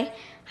 towards my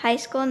high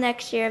school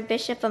next year of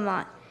Bishop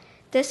Amont.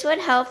 This would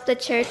help the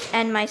church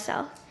and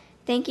myself.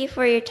 Thank you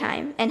for your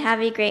time, and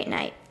have a great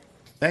night.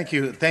 Thank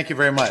you. Thank you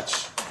very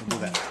much. We'll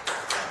do that.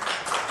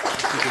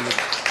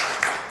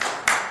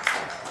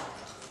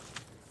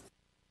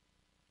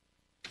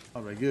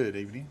 All right, good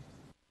evening.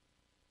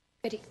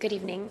 Good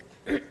evening.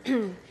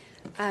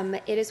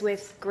 It is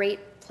with great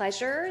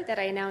pleasure that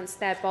I announce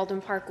that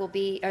Baldwin Park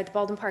the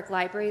Baldwin Park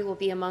Library will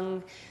be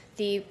among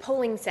the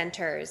polling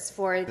centers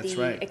for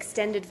the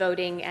extended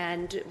voting,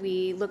 and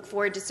we look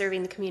forward to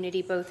serving the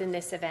community both in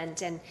this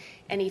event and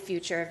any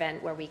future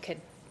event where we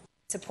could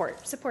support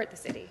the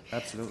city.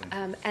 Absolutely.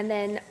 And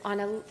then I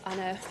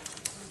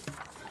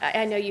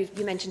know you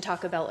mentioned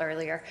Taco Bell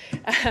earlier,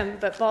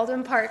 but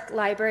Baldwin Park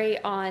Library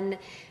on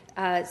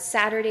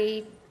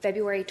Saturday,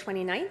 February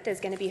 29th is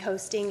going to be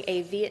hosting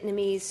a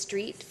Vietnamese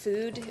street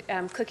food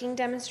cooking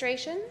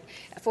demonstration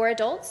for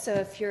adults. So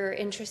if you're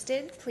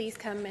interested, please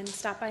come and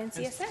stop by and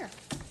see us there.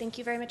 Thank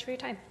you very much for your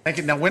time. Thank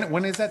you. Now,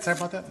 when is that? Sorry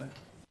about that.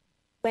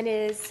 When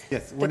is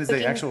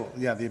the actual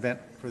the event?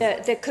 For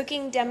the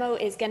cooking demo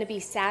is going to be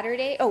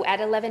Saturday.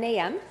 At 11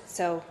 a.m.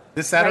 So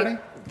this Saturday?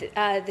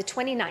 Right, the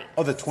 29th.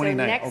 Oh, the 29th. So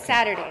next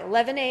Saturday,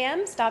 11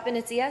 a.m. Stop in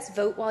and see us.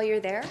 Vote while you're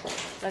there.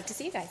 Love to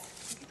see you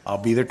guys. I'll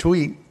be there to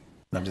eat.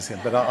 No, I'm just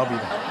kidding, but I'll be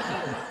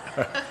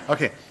there.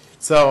 Okay.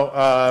 So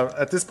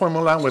at this point,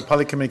 move on with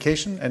public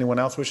communication. Anyone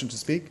else wishing to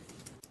speak?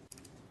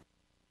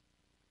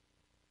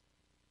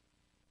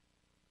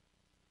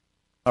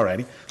 All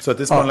righty. So at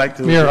this point, I'd like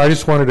to... Mayor, I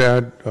just wanted to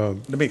add...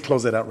 let me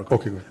close that out real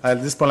quick. Okay, good.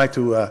 At this point, I'd like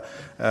to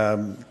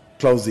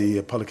close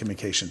the public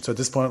communication. So at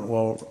this point,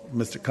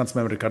 Mr.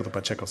 Councilmember Ricardo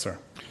Pacheco, sir.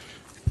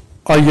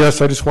 Yes,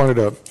 I just wanted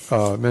to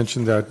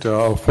mention that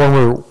a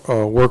former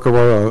worker of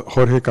our,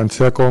 Jorge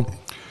Canseco,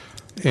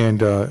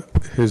 and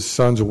his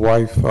son's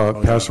wife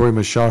passed away,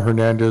 Michelle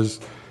Hernandez,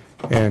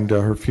 and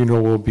her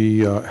funeral will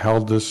be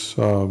held this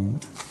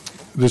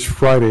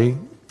Friday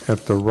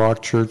at the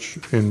Rock Church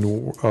in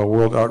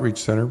World Outreach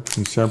Center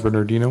in San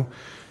Bernardino.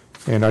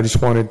 And I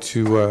just wanted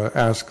to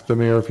ask the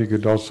mayor if he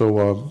could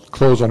also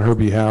close on her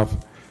behalf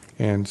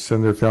and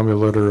send their family a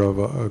letter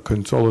of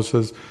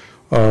condolences.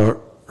 Her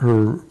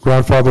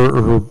grandfather,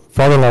 or her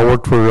father-in-law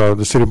worked for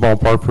the city of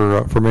Baldwin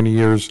Park for many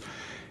years,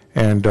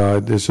 and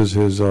this is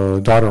his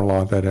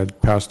daughter-in-law that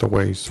had passed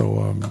away.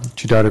 So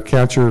she died of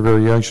cancer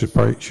very young. She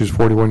was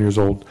 41 years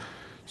old.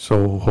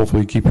 So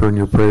hopefully keep her in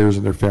your prayers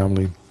and their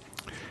family.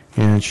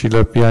 And she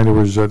left behind,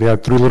 they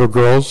had 3 little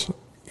girls,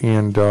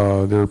 and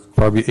they're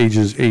probably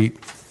ages 8.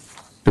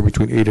 They're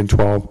between 8 and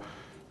 12.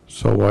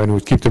 So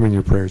anyways, keep them in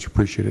your prayers.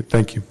 Appreciate it.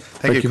 Thank you.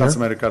 Thank you,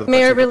 Councilman Ricardo.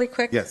 Mayor, really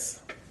quick. Yes.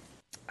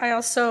 I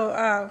also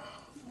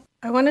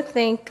I want to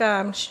thank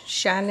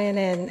Shannon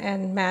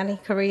and Manny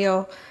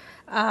Carrillo,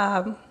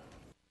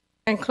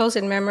 and close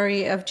in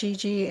memory of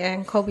Gigi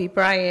and Kobe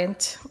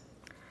Bryant.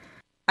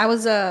 I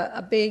was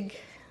a big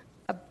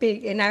a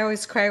big, and I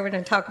always cry when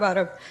I talk about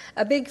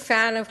a big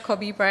fan of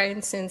Kobe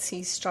Bryant since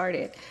he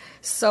started.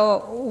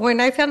 So when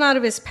I found out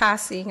of his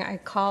passing, I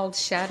called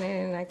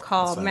Shannon and I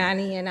called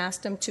Manny and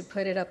asked them to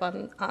put it up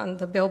on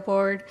the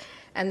billboard,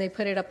 and they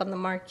put it up on the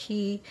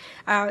marquee.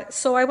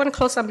 So I want to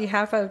close on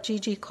behalf of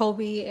Gigi,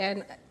 Kobe,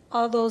 and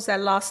all those that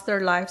lost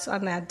their lives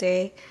on that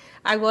day.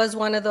 I was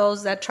one of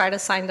those that tried to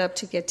sign up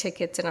to get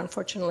tickets, and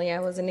unfortunately I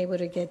wasn't able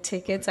to get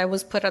tickets. I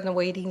was put on the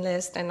waiting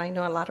list, and I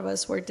know a lot of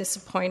us were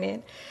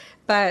disappointed.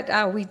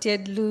 But we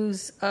did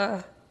lose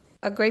a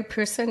great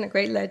person, a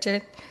great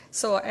legend.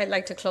 So I'd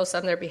like to close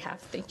on their behalf.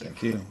 Thank you.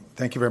 Thank you.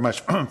 Thank you very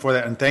much for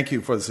that, and thank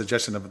you for the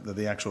suggestion of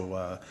the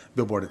actual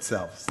billboard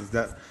itself. Is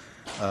that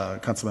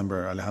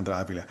Councilmember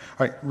Alejandra Avila?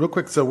 All right, real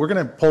quick. So we're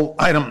going to pull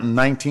item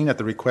 19 at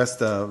the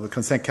request of the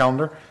consent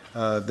calendar.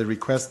 The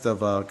request of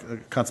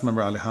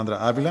Councilmember Alejandra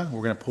Avila.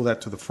 We're going to pull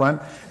that to the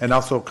front, and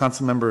also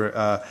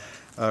Councilmember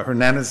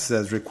Hernandez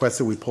has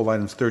requested we pull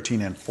items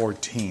 13 and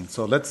 14.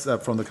 So let's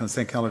from the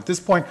consent calendar. At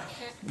this point,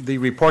 the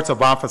reports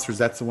of officers.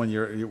 That's the one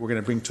we're going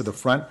to bring to the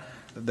front.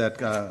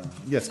 That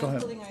yes, go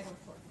ahead.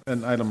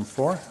 And item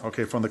 4,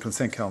 okay, from the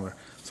consent calendar.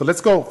 So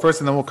let's go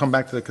first, and then we'll come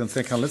back to the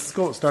consent calendar. Let's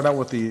go start out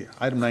with the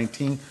item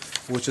 19,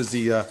 which is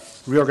the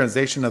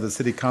reorganization of the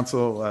City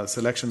Council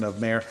selection of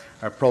Mayor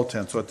Pro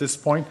Tem. So at this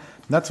point,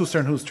 that's whose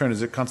turn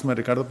is it? Councilman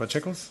Ricardo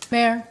Pacheco's?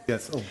 Mayor.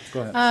 Yes. Oh,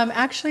 go ahead.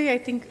 Actually, I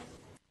think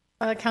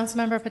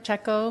Councilmember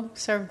Pacheco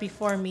served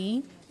before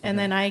me, and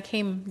then I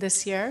came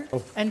this year.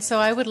 Oh. And so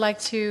I would like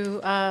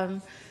to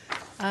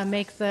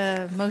make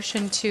the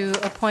motion to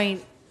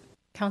appoint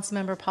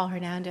Councilmember Paul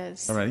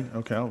Hernandez. All righty.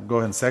 Okay, I'll go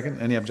ahead and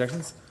second. Any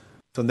objections?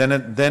 So then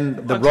the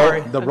I'm role,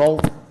 sorry. the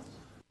role,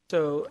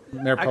 So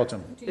Mayor Pro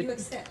Tem. Do you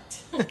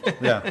accept?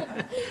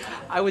 Yeah.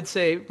 I would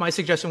say my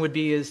suggestion would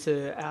be is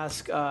to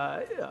ask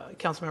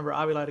Councilmember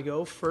Avila to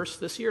go first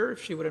this year,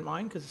 if she wouldn't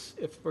mind, because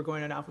if we're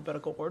going in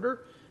alphabetical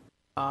order,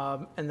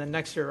 and then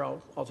next year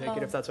I'll take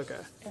it if that's okay.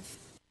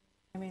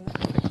 I mean,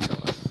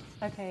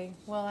 okay.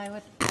 Well,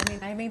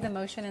 I made the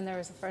motion, and there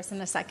was a first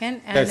and a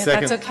second, and if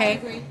that's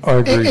okay. I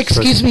agree.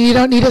 Excuse me, you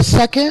don't need a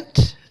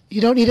second? You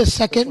don't need a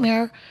second,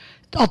 Mayor?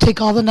 I'll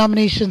take all the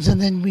nominations, and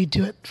then we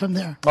do it from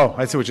there. Oh,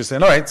 I see what you're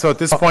saying. All right. So at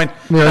this point,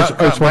 Mayor, I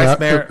just want Vice to,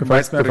 Mayor, if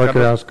Vice Mayor I could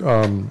Ricardo. ask,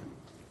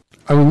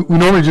 I mean, we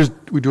normally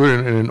we do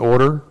it in an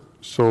order,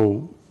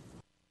 so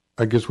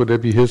I guess would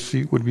that be his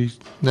seat would be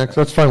next?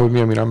 That's fine with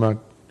me. I mean, I'm not,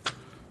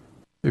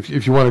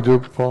 if you want to do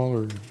it, Paul,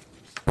 or?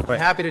 I'm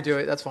happy to do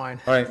it, that's fine.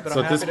 All right, But so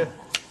I'm happy to.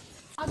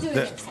 I'll do it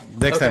next time.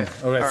 Next Okay. time.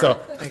 All right. All So,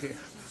 right. Thank you.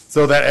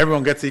 so that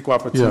everyone gets equal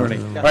opportunity.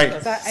 Yeah. All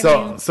right.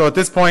 So at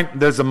this point,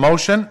 there's a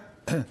motion.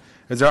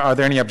 Are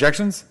there any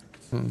objections?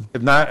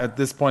 If not, at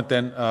this point,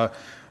 then,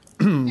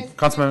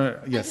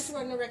 Councilmember, I yes. just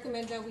want to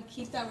recommend that we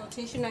keep that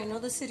rotation. I know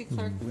the city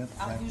clerk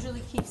usually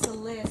keeps a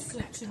list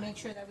to make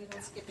sure that we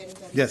don't skip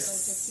anybody. So Yes,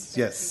 just keep that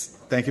yes.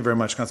 rotation. Thank you very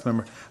much,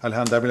 Councilmember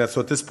Alejandro Avila. So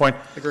at this point,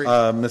 Agreed.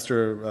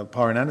 Mr.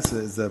 Paul Hernandez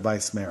is the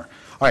vice mayor.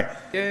 All right.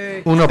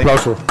 Yay. Un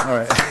aplauso. All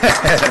right.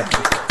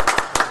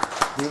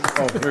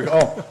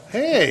 Oh,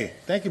 hey,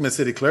 thank you, Ms.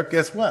 City Clerk.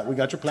 Guess what? We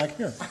got your plaque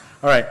here.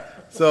 All right.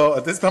 So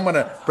at this time, I'm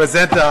going to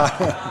present,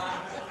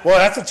 well,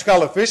 that's what you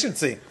call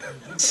efficiency.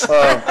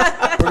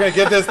 We're going to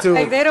give this to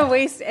Like, they don't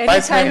waste any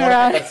Vice time Mayor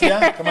around Garcia.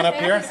 here. Come on up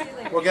here.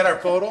 We'll get our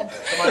photo.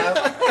 Come on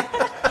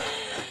up.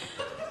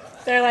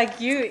 They're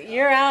like,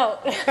 you're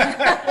out.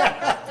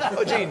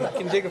 Oh, Gene,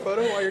 can you take a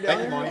photo while you're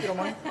down there, if you don't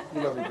mind?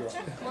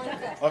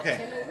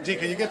 Okay. Gee,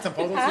 can you get some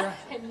photos here?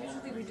 And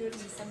usually we do it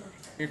in December.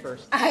 You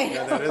first.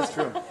 Yeah, that is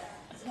true.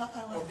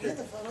 Get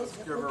the photos.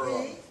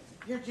 Okay.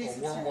 Here,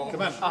 Jason.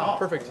 Come on. Ah,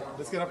 perfect.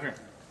 Let's get up here.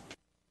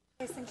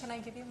 Jason, can I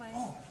give you mine?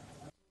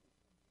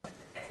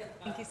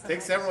 Thank you so Take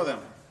much. several of them.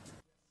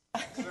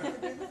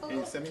 Can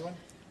you send me one?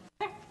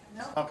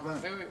 No. Oh, come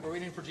on. Wait, we're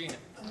waiting for Gina.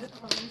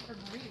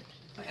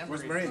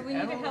 Where's Marie? We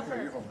need to help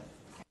her.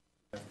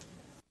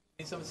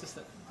 Need some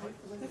assistant.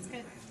 That's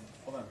good.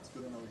 Hold on, let's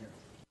go down over here.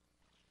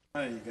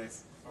 Hi, you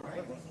guys. All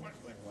right.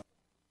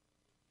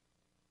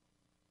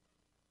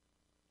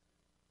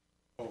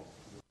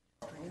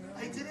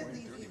 I didn't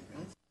leave you.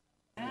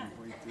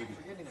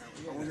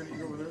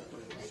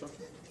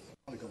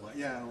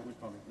 Yeah, we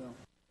probably, no.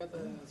 Got the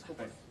school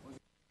bus.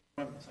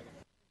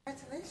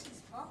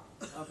 Congratulations, Paul.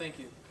 Oh, thank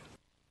you.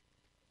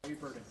 Happy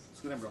birthday.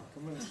 Let's go down, bro.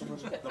 Come on,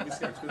 don't be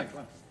scared. Let's go down, come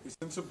on. We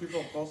send some people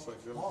on both sides.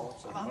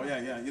 Oh,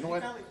 yeah. You know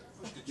what?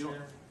 You know-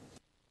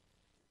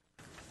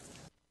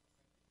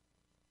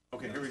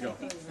 Okay, here we go.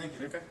 Thank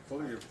you. Okay,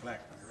 hold your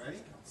plaque. Ready?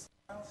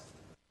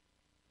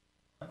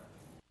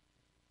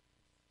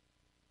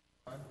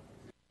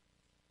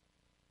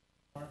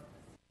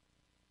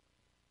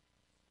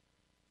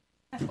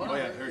 Oh,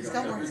 yeah, here we go.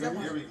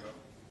 Here we go.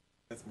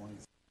 That's mine.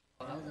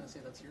 I was gonna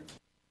say that's yours.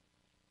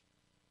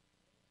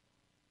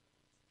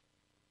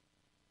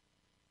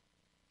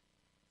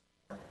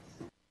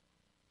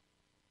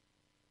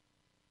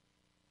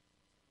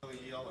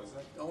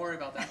 Don't worry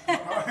about that.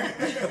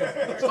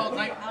 It's called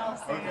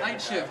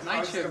night shift.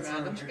 Night shift,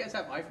 man. Don't you guys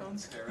have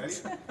iPhones? Okay, ready?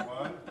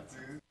 1,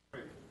 2,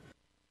 3.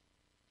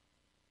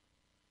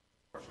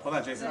 Hold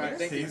on, Jason.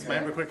 Can you use my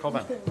number quick? Hold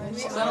on.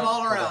 Send them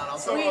all around.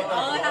 We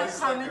all have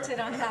commented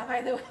on that,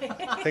 by the way.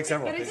 Take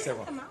several, But it take doesn't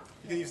several. come out.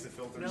 You can use the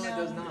filter. No, it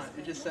does not.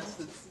 It just sets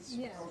the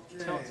Yeah.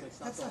 tone, so it's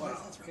not the wow.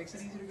 Makes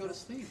it easy to go to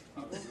sleep.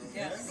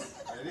 Yes.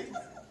 Ready?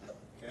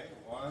 Okay,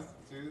 1,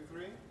 2,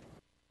 3.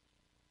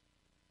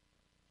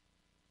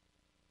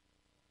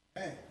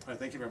 All right,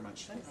 thank you very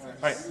much. All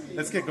right,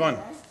 let's get going.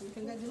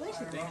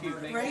 Congratulations. Thank you.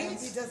 Thank Right? you.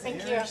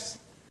 Thank you.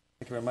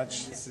 Thank you very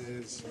much. This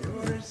is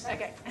yours.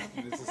 Okay.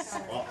 This is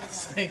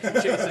Wallace. Thank you,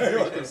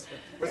 Jason.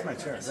 Where's my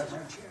chair? Is that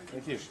mine?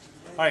 Thank you.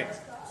 All right,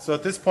 so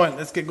at this point,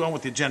 let's get going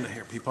with the agenda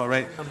here, people, all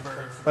right?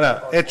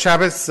 But Ed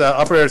Chavez,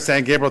 operator of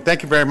San Gabriel,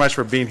 thank you very much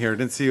for being here.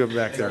 Didn't see you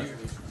back there.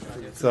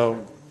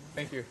 So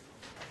Thank you.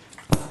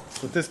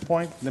 at this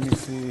point, let me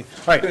see.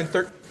 All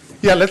right.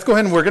 Yeah, let's go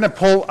ahead and we're going to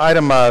pull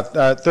item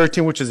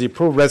 13, which is the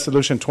approved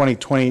resolution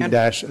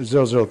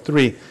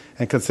 2020-003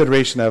 and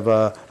consideration of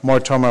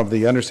moratorium of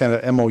the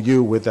understanding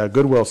MOU with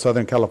Goodwill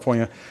Southern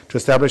California to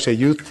establish a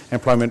youth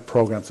employment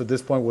program. So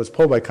this point was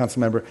pulled by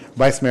Councilmember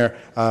Vice Mayor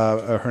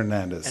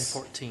Hernandez.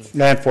 And 14.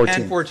 And 14.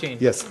 And 14.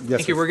 Yes, yes.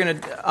 Thank you. We're going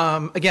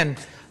to, again,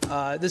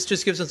 this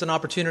just gives us an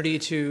opportunity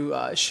to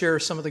share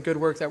some of the good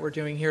work that we're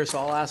doing here. So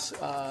I'll ask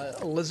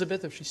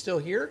Elizabeth, if she's still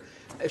here,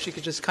 if she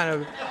could just kind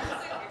of,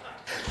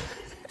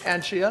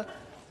 and Shia,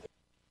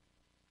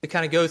 to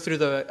kind of go through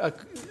the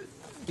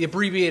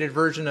abbreviated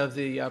version of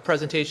the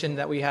presentation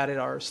that we had at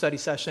our study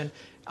session.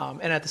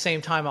 And at the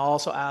same time, I'll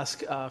also ask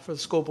for the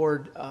school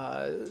board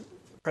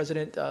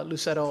President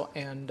Lucetto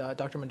and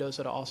Dr.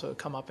 Mendoza to also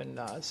come up and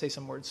say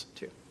some words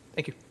too.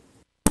 Thank you.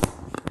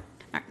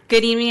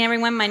 Good evening,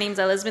 everyone. My name is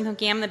Elizabeth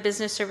Huki. I'm the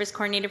Business Service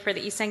Coordinator for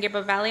the East San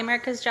Gabriel Valley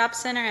Americas Job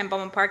Center and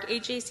Baldwin Park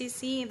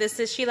AJCC. This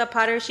is Sheila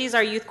Potter. She's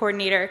our youth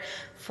coordinator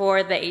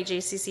for the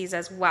AJCCs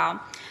as well.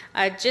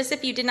 Just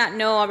if you did not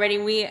know already,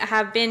 we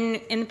have been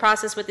in the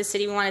process with the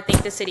city. We want to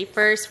thank the city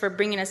first for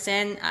bringing us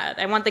in.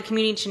 I want the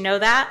community to know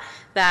that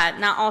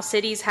not all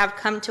cities have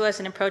come to us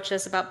and approached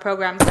us about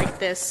programs like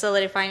this,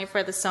 solidifying it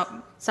for the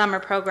summer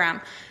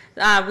program.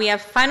 We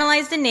have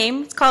finalized the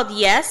name. It's called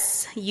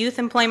YES, Youth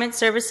Employment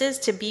Services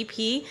to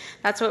BP.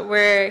 That's what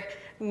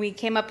we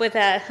came up with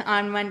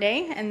on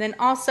Monday. And then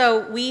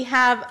also we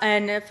have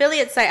an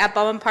affiliate site at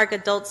Baldwin Park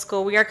Adult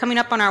School. We are coming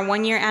up on our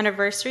 1-year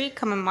anniversary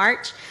coming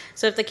March.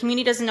 So if the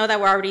community doesn't know that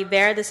we're already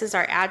there, this is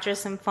our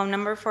address and phone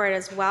number for it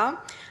as well.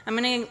 I'm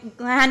going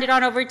to hand it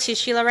on over to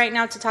Sheila right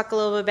now to talk a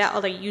little bit about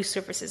all the youth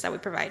services that we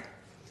provide.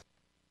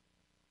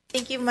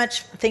 Thank you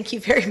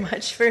very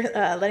much for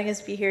letting us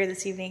be here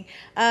this evening.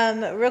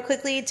 Real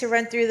quickly, to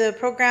run through the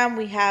program,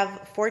 we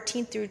have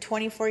 14 through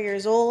 24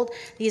 years old.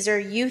 These are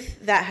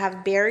youth that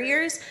have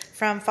barriers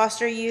from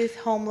foster youth,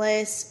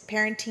 homeless,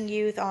 parenting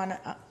youth on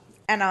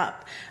and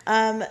up.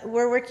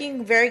 We're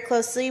working very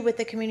closely with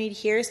the community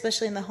here,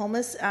 especially in the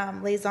homeless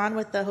liaison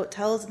with the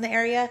hotels in the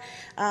area.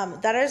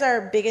 That is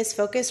our biggest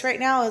focus right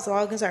now, as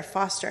long as our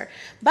foster.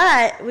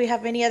 But we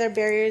have many other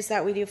barriers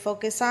that we do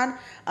focus on.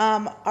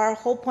 Our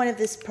whole point of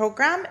this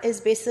program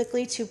is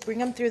basically to bring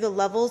them through the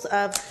levels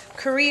of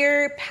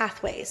career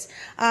pathways.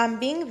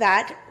 Being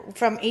that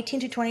from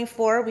 18 to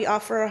 24, we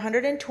offer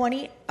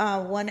 120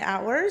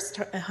 hours,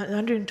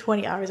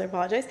 I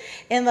apologize,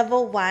 in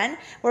level 1,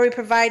 where we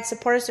provide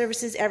supportive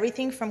services,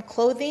 everything from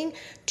clothing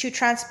to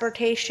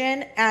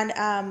transportation, and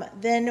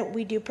then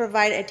we do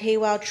provide a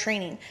TAWOW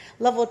training.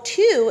 Level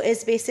 2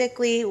 is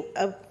basically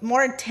a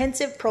more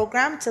intensive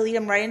program to lead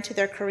them right into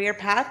their career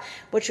path,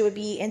 which would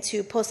be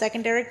into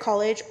post-secondary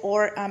college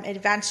or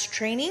advanced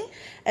training,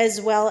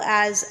 as well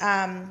as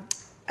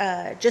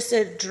just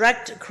a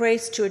direct career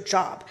to a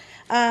job.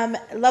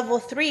 Level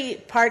 3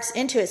 parts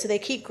into it, so they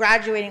keep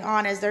graduating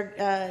on as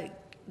they're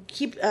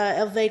keep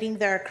elevating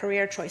their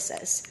career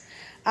choices.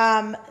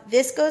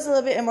 This goes a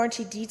little bit more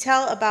into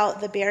detail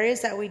about the barriers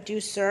that we do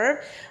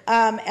serve,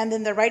 and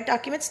then the right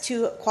documents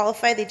to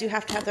qualify. They do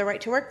have to have the right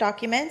to work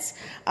documents,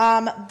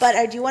 but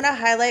I do want to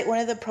highlight one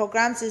of the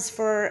programs is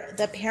for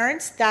the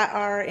parents that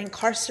are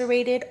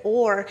incarcerated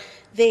or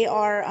they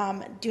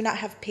are do not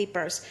have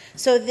papers.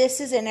 So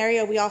this is an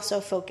area we also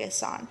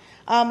focus on.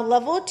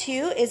 Level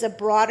 2 is a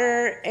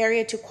broader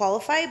area to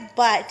qualify,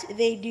 but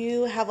they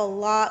do have a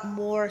lot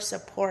more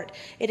support.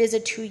 It is a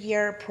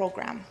 2-year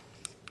program.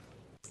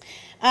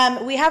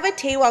 We have a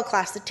TAWOW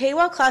class. The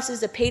TAWOW class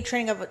is a paid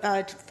training of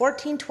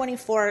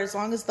 1424 as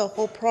long as the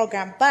whole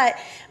program, but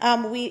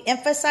we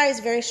emphasize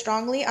very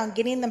strongly on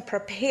getting them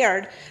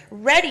prepared,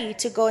 ready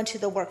to go into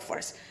the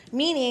workforce.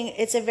 Meaning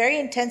it's a very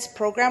intense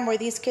program where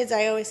these kids,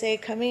 I always say,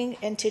 coming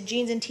into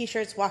jeans and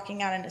t-shirts,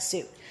 walking out in a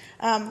suit.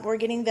 We're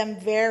getting them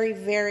very,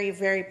 very,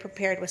 very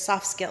prepared with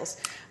soft skills.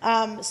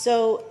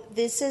 So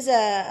this is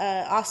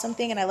a awesome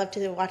thing, and I love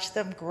to watch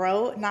them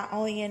grow, not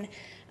only in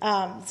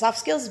soft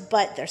skills,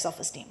 but their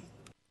self-esteem.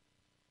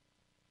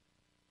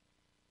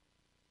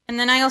 And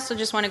then I also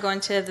just want to go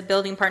into the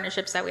building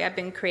partnerships that we have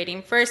been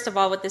creating. First of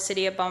all, with the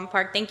City of Baldwin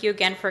Park, thank you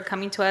again for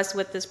coming to us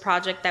with this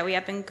project that we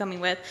have been coming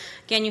with.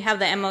 Again, you have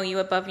the MOU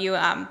above you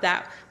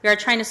that we are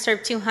trying to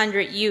serve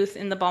 200 youth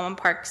in the Baldwin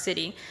Park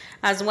City.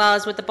 as well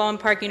as with the Baldwin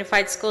Park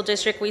Unified School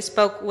District. We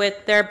spoke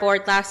with their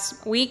board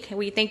last week.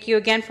 We thank you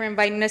again for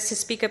inviting us to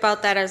speak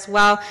about that as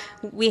well.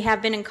 We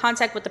have been in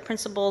contact with the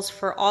principals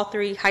for all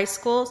 3 high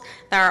schools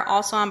that are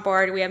also on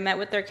board. We have met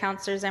with their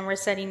counselors, and we're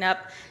setting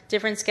up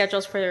different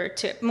schedules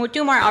to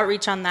do more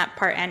outreach on that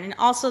part. And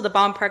also the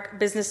Baldwin Park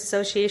Business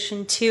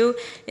Association too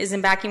is in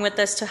backing with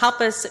us to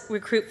help us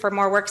recruit for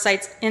more work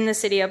sites in the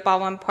city of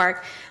Baldwin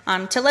Park,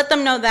 to let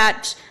them know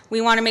that we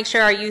want to make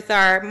sure our youth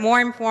are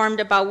more informed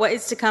about what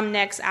is to come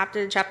next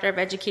after the chapter of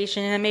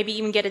education, and maybe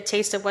even get a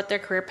taste of what their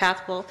career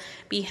path will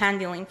be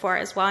handling for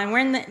as well. And we're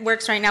in the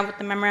works right now with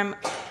the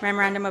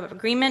memorandum of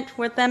agreement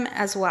with them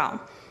as well.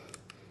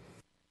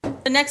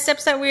 The next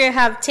steps that we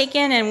have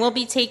taken and will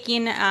be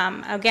taking,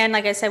 again,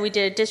 like I said, we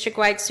did a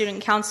district-wide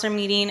student counselor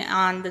meeting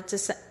on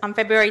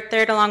February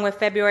 3rd, along with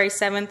February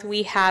 7th.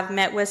 We have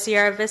met with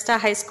Sierra Vista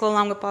High School,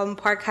 along with Baldwin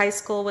Park High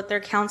School, with their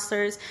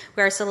counselors.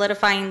 We are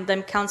solidifying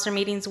the counselor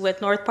meetings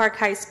with North Park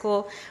High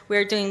School. We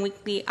are doing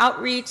weekly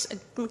outreach.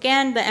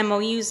 Again, the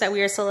MOUs that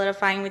we are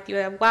solidifying with you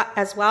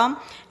as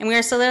well. And we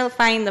are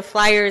solidifying the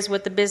flyers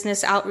with the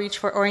business outreach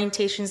for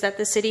orientations that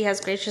the city has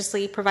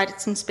graciously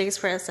provided some space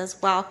for us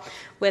as well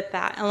with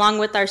that, along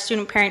with our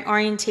student parent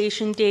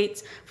orientation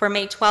dates for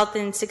May 12th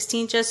and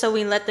 16th, just so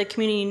we let the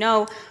community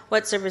know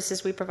what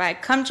services we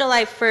provide. Come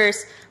July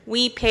 1st,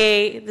 we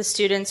pay the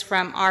students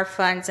from our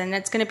funds, and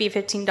it's going to be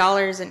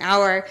 $15 an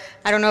hour.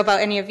 I don't know about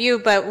any of you,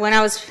 but when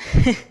I was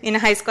in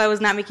high school, I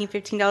was not making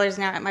 $15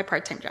 an hour at my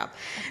part-time job.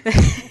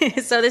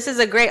 So this is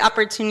a great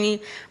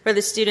opportunity for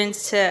the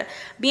students to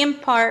be in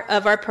part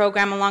of our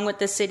program along with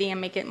the city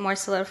and make it more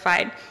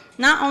solidified.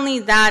 Not only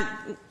that,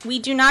 we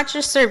do not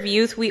just serve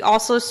youth, we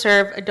also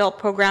serve adult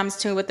programs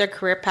too with their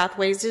career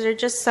pathways. These are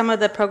just some of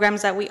the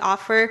programs that we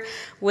offer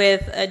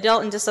with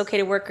adult and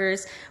dislocated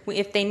workers.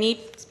 If they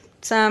need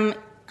some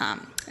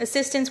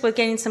assistance with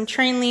getting some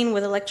training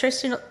with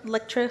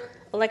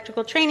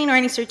electrical training or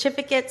any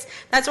certificates,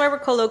 that's why we're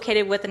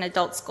co-located with an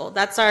adult school.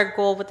 That's our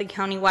goal with the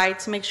county-wide,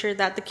 to make sure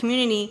that the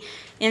community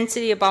in the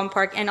city of Baldwin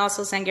Park and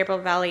also San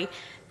Gabriel Valley,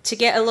 to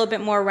get a little bit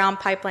more round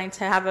pipeline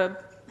to have a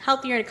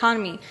healthier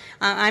economy.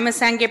 I'm a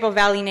San Gabriel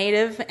Valley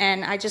native,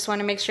 and I just want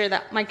to make sure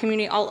that my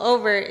community all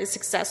over is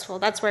successful.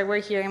 That's why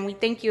we're here, and we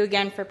thank you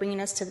again for bringing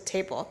us to the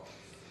table.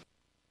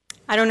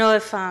 I don't know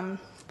if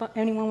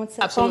anyone wants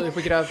to. Absolutely, if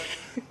we could have,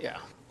 yeah.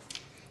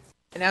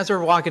 And as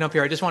we're walking up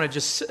here, I just want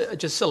to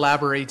just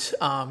elaborate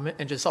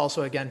and just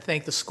also again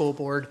thank the school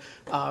board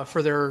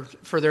for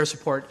their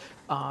support,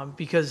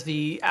 because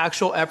the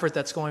actual effort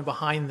that's going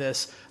behind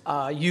this,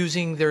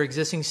 using their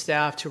existing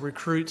staff to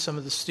recruit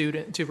the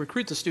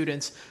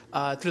students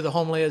through the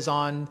home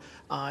liaison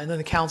and then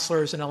the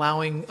counselors, and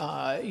allowing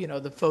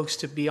the folks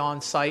to be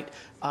on site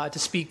to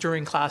speak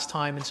during class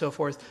time and so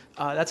forth.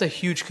 That's a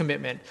huge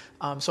commitment.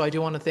 So I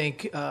do want to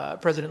thank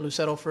President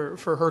Lucetto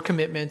for her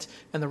commitment,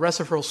 and the rest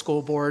of her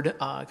school board,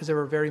 because they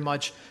were very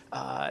much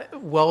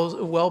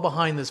well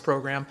behind this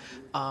program.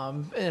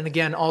 And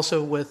again,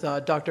 also with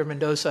Dr.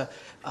 Mendoza,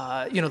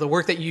 the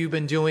work that you've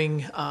been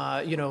doing,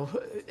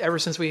 ever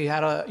since we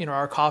had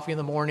our coffee in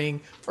the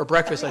morning, or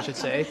breakfast, I should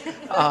say.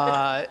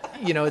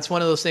 It's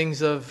one of those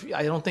things of,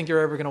 I don't think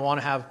you're ever going to want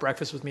to have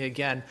breakfast with me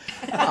again.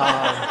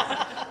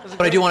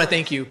 But I do want to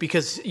thank you,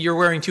 because you're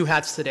wearing 2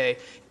 hats today.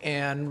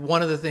 And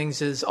one of the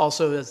things is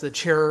also as the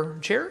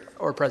chair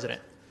or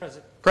president?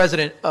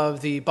 President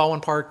of the Baldwin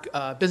Park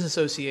Business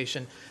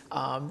Association.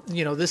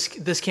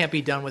 This can't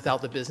be done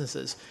without the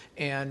businesses.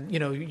 And,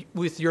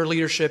 with your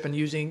leadership and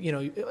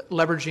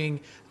leveraging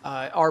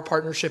our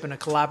partnership in a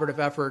collaborative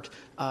effort,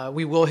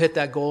 we will hit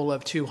that goal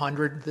of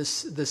 200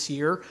 this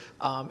year.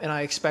 And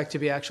I expect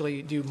to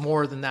actually do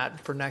more than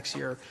that for next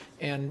year.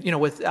 And,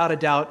 without a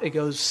doubt, it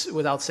goes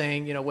without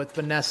saying, with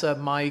Vanessa,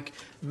 Mike,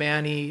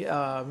 Manny,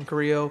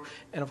 Carrillo,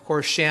 and of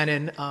course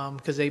Shannon,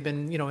 because they've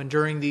been,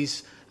 enduring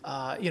these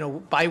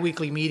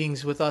bi-weekly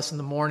meetings with us in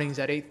the mornings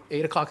at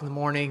 8 o'clock in the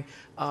morning.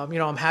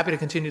 I'm happy to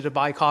continue to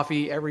buy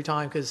coffee every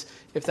time, because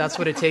if that's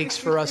what it takes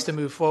for us to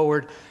move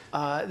forward,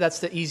 that's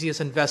the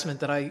easiest investment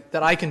that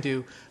I can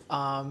do.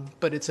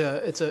 But it's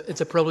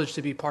a privilege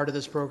to be part of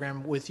this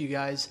program with you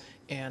guys,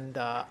 and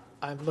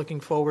I'm looking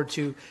forward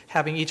to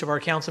having each of our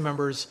council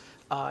members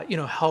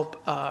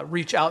help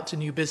reach out to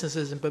new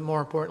businesses, but more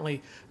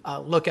importantly,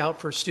 look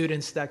out for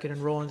students that can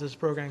enroll into this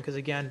program. Because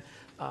again,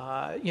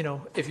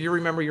 if you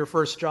remember your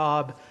first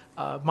job,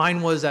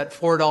 mine was at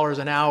 $4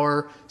 an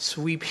hour,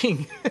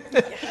 sweeping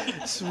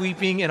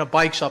in a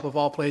bike shop of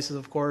all places,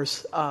 of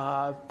course.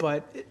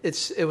 But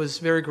it was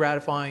very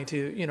gratifying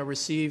to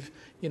receive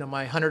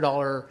my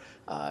 $100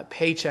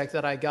 paycheck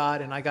that I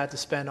got, and I got to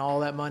spend all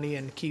that money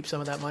and keep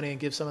some of that money and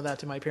give some of that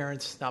to my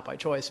parents, not by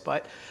choice,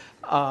 but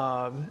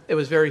it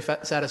was very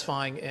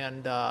satisfying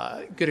and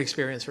good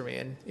experience for me,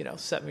 and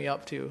set me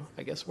up to,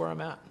 I guess, where I'm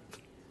at.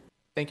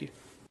 Thank you.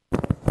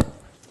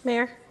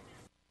 Mayor,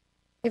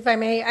 if I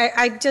may,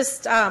 I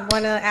just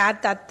want to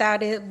add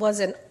that it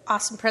was an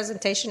awesome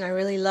presentation. I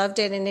really loved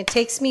it, and it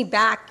takes me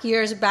back,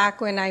 years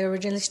back, when I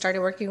originally started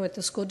working with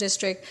the school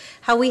district,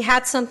 how we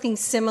had something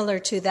similar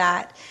to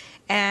that.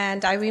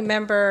 And I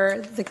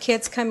remember the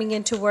kids coming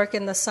into work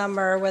in the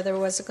summer, whether it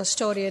was a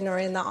custodian or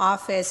in the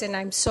office, and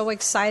I'm so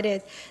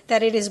excited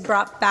that it is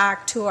brought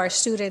back to our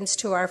students,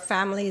 to our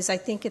families. I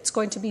think it's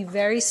going to be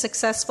very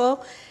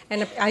successful,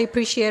 and I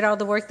appreciate all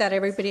the work that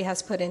everybody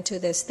has put into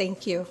this.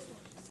 Thank you.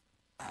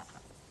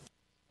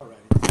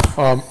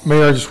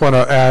 Mayor, I just want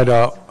to add,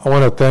 I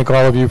want to thank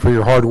all of you for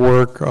your hard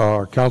work,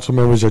 our council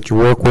members that you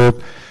work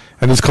with.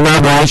 And this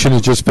collaboration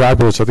is just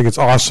fabulous. I think it's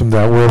awesome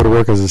that we're able to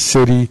work as a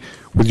city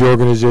with the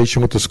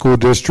organization, with the school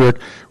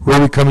district,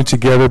 really coming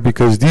together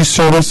because these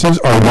services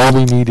are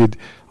really needed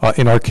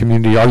in our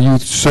community. Our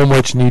youth so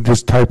much need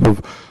this type of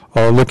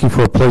looking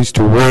for a place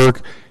to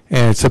work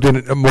and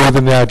something more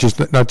than that,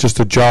 just not just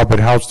a job, but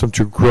helps them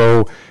to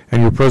grow.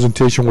 And your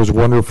presentation was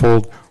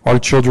wonderful. Our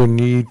children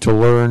need to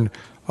learn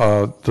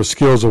the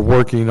skills of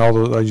working, all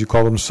the, as you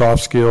call them,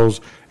 soft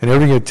skills, and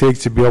everything it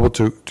takes to be able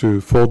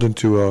to fold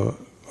into a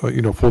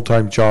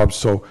full-time jobs.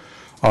 So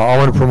I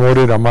want to promote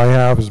it on my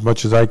half as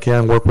much as I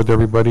can, work with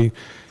everybody,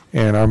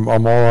 and I'm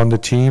all on the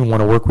team,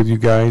 want to work with you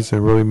guys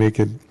and really make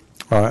it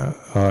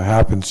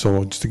happen.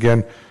 So just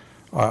again,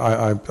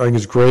 I think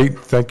it's great.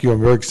 Thank you. I'm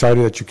very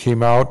excited that you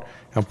came out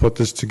and put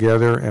this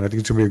together, and I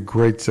think it's going to be a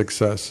great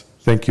success.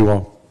 Thank you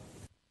all.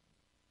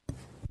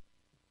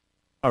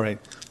 All right.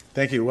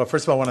 Thank you. Well,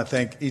 first of all, I want to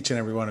thank each and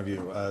every one of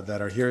you that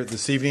are here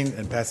this evening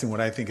and passing what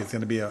I think is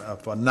going to be a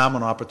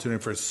phenomenal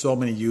opportunity for so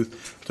many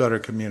youth throughout our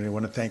community. I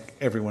want to thank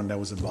everyone that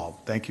was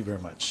involved. Thank you very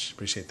much.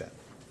 Appreciate that.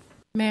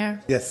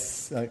 Mayor.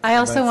 Yes. I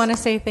also want to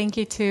say thank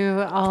you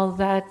to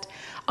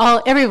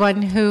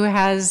everyone who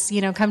has,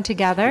 come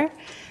together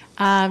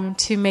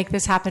to make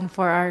this happen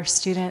for our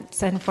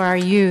students and for our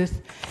youth.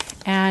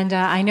 And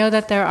I know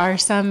that there are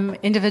some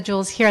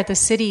individuals here at the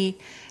city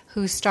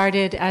who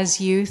started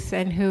as youth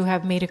and who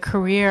have made a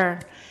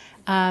career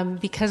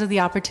because of the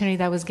opportunity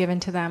that was given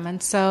to them.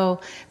 And so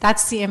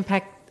that's the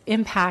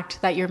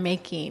impact that you're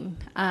making.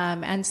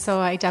 And so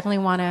I definitely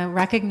want to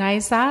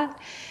recognize that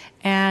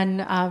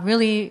and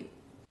really,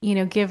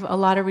 give a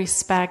lot of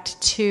respect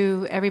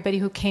to everybody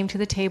who came to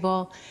the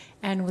table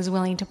and was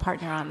willing to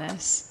partner on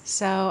this.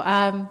 So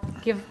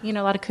give, a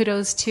lot of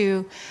kudos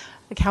to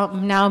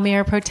now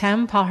Mayor Pro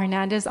Tem Paul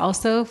Hernandez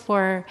also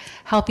for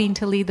helping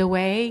to lead the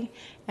way.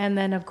 And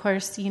then, of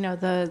course,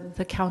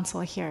 the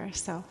council here.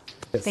 So,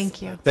 yes.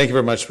 Thank you. Thank you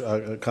very much,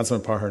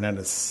 Councilman Paul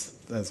Hernandez,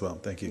 as well.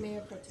 Thank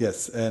you.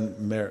 Yes, and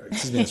Mayor,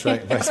 excuse me, that's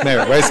right, Vice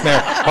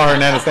Mayor Paul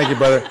Hernandez. Thank you,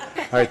 brother.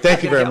 All right,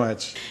 thank you very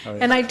much. All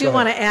right. And I do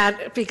want to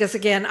add, because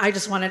again, I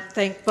just want to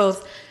thank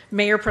both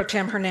Mayor Pro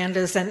Tem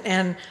Hernandez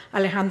and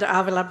Alejandra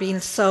Avila being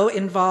so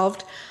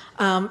involved.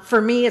 For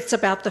me, it's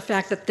about the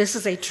fact that this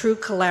is a true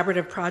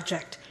collaborative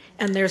project.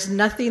 And there's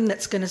nothing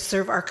that's going to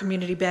serve our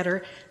community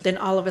better than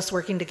all of us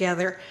working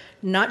together,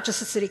 not just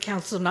the city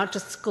council, not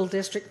just the school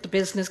district, the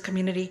business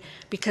community,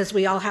 because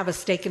we all have a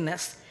stake in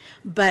this.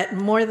 But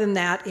more than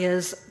that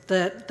is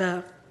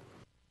the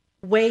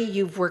way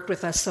you've worked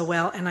with us so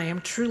well, and I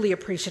am truly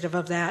appreciative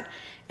of that.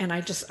 And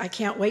I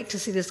can't wait to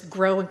see this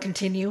grow and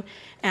continue.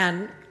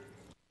 And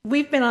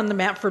we've been on the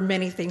map for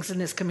many things in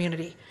this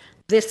community.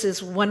 This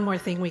is one more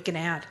thing we can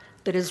add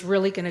that is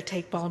really going to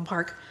take Baldwin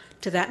Park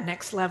to that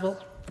next level.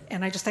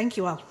 And I just thank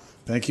you all.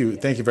 Thank you.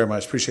 Thank you very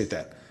much. Appreciate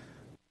that.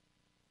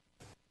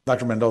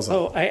 Dr. Mendoza.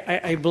 Oh,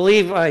 I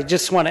believe I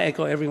just want to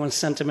echo everyone's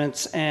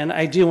sentiments. And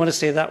I do want to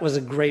say that was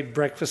a great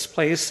breakfast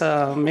place,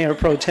 Mayor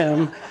Pro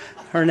Tem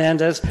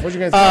Hernandez. What did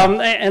you guys do?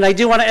 And I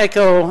do want to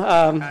echo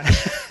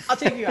I'll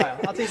take you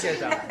out. I'll take you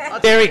guys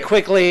out. very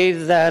quickly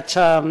that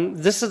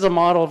this is a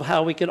model of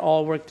how we can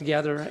all work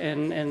together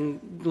and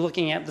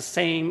looking at the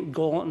same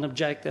goal and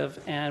objective.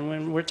 And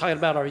when we're talking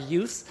about our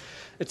youth,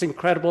 it's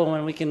incredible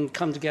when we can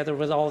come together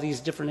with all these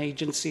different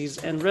agencies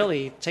and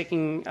really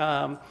taking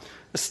a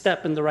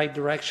step in the right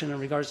direction in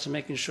regards to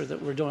making sure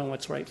that we're doing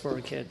what's right for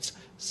our kids.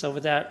 So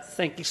with that,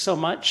 thank you so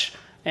much.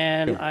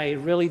 And I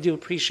really do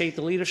appreciate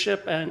the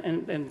leadership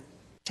and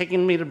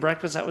taking me to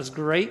breakfast. That was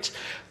great.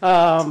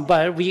 But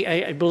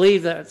I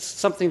believe that's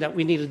something that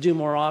we need to do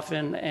more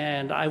often.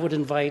 And I would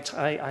invite,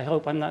 I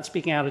hope I'm not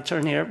speaking out of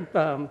turn here,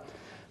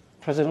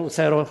 President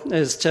Lucero,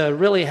 is to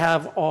really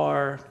have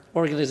our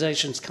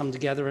organizations come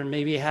together and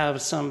maybe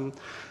have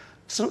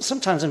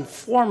sometimes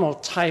informal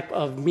type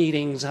of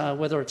meetings,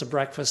 whether it's a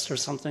breakfast or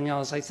something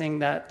else. I think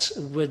that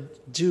would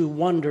do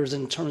wonders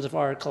in terms of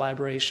our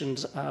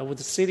collaborations with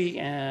the city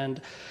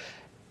and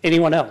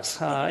anyone else,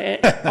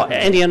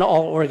 any and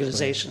all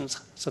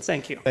organizations. So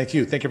thank you. Thank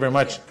you. Thank you very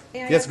much.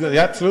 Yes, good.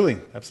 Yeah, absolutely.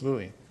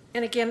 Absolutely.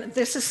 And again,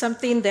 this is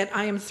something that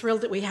I am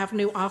thrilled that we have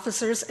new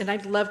officers, and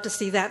I'd love to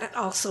see that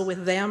also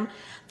with them,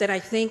 that I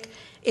think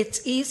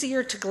it's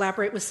easier to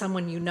collaborate with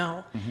someone you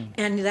know,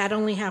 and that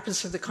only happens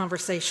through the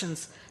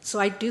conversations. So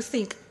I do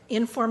think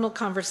informal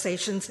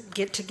conversations,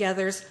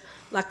 get-togethers,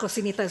 La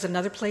Cocinita is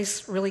another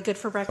place really good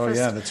for breakfast.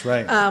 Oh, yeah, that's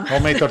right.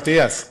 Homemade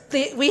tortillas.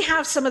 We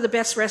have some of the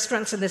best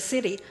restaurants in the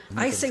city.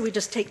 I say we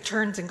just take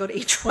turns and go to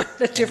each one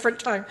at a different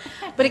time.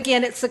 But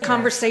again, it's the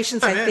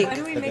conversations I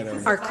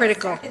think are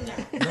critical.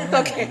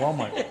 Okay.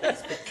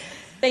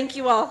 Thank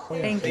you all.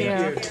 Thank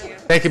you.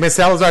 Thank you, Ms.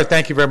 Salazar.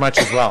 Thank you very much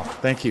as well.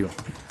 Thank you. All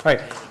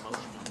right.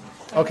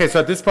 Okay,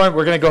 so at this point,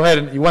 we're going to go ahead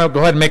and, you want to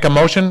go ahead and make a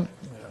motion?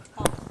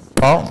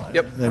 Paul?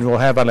 Yep. Then we'll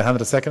have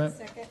Alejandra second it?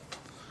 Second.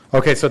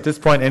 Okay, so at this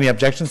point, any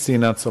objections? Seeing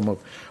none, so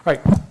moved. All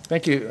right,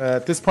 thank you.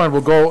 At this point,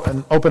 we'll go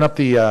and open up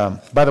the,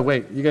 by the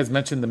way, you guys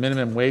mentioned the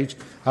minimum wage.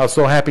 I was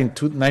so happy in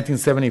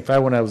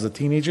 1975 when I was a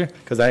teenager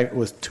because it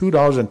was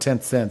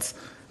 $2.10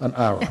 an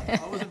hour. I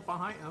wasn't far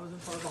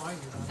behind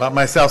you. Bought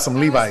myself some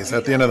Levi's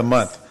at the end of the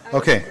month.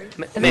 Okay.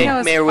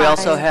 Mayor, we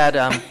also had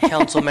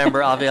Council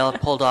Member Avila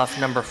pulled off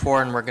number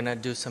 4, and we're going to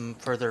do some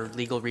further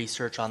legal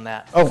research on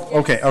that. Oh,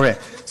 okay, all right.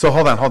 So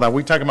hold on.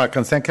 We talking about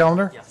consent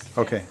calendar? Yes.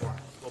 Okay.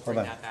 We'll bring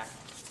that back.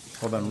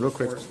 Hold on, real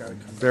quick.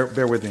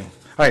 Bear with me.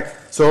 All right,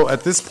 so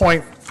at this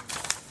point,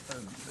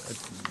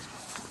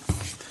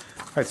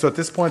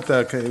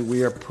 okay,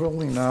 we are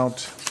pulling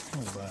out,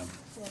 hold on.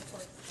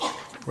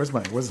 Where's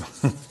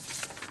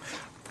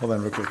hold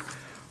on real quick.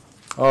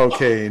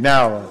 Okay,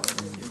 now,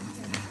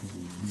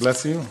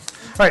 bless you. All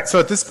right, so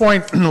at this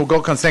point, we'll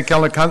go consent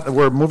calendar.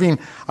 We're moving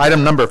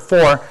item number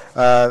 4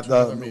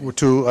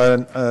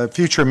 to a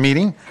future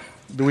meeting.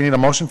 Do we need a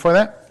motion for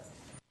that?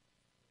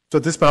 So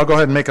at this point, I'll go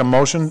ahead and make a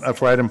motion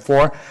for item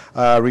 4,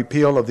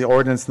 repeal of the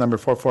ordinance number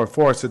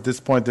 444. So at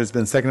this point, there's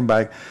been seconded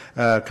by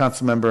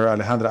Councilmember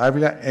Alejandra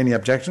Avila. Any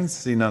objections?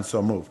 See none,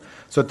 so move.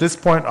 So at this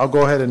point, I'll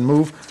go ahead and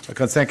move a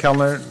consent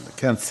calendar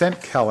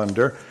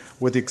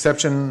with the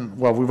exception,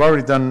 well, we've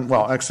already done,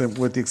 well, actually,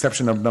 with the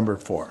exception of number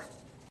 4.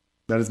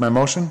 That is my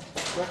motion.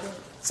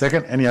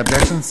 Second. Any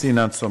objections? See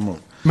none, so move.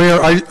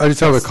 Mayor, I just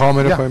have a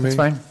comment, if I may. That's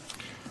fine.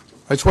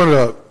 I just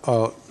wanted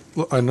to,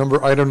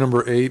 item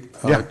number 8.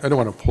 Yeah. I don't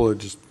want to pull it,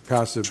 just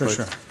pass it. Sure, but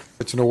sure.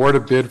 It's an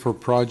awarded bid for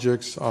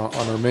projects on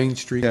our main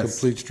street, Yes.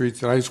 complete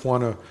streets. And I just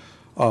want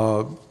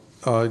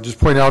to just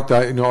point out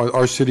that, you know,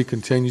 our city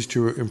continues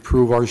to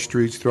improve our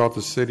streets throughout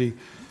the city.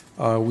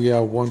 We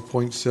have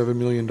 $1.7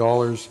 million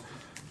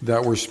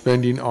that we're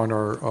spending on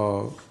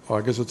our,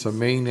 I guess it's a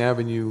Main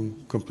Avenue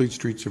Complete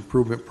Streets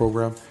Improvement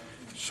Program.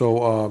 So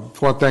I want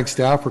to thank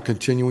staff for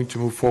continuing to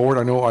move forward.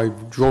 I know I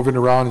drove in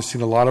around and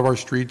seen a lot of our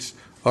streets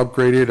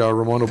upgraded,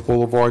 Ramona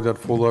Boulevard, that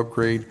full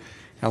upgrade,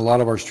 and a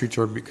lot of our streets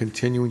are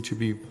continuing to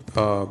be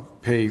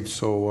paved.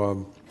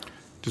 So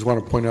just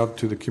want to point out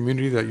to the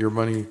community that your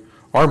money,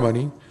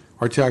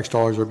 our tax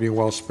dollars are being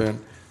well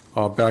spent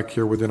back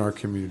here within our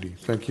community.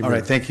 Thank you, All Mayor.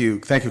 right, thank you,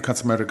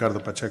 Councilmember Ricardo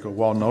Pacheco,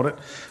 well noted. All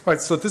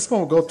right, so at this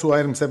point, we'll go to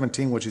item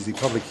 17, which is the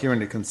public hearing,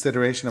 the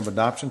consideration of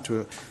adoption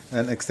to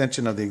an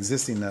extension of the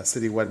existing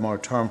citywide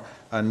moratorium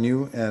on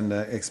new and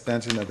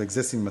expansion of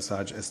existing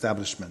massage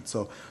establishments.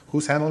 So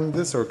who's handling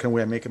this, or can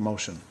we make a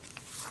motion?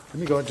 Let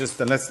me go, just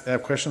unless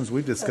have questions,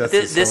 we've discussed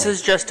this. This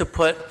is just to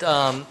put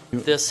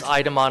this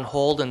item on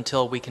hold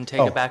until we can take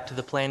it back to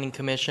the Planning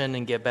Commission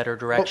and get better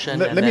direction,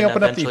 let and me then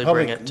open up the eventually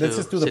public- bring it let's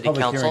to just do the City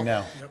public Council. hearing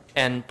now.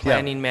 And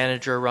Planning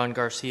Manager Ron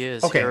Garcia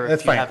is Okay, here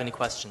that's if you fine. have any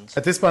questions.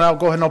 At this point, I'll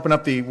go ahead and open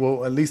up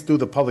we'll at least do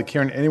the public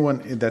hearing.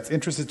 Anyone that's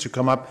interested to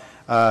come up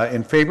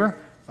in favor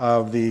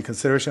of the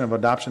consideration of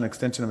adoption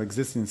extension of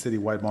existing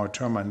citywide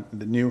moratorium on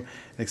the new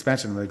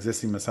expansion of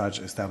existing massage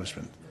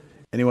establishment.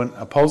 Anyone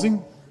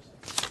opposing?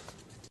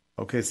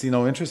 Okay, see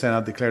no interest, and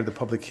I'll declare the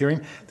public hearing.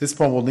 At this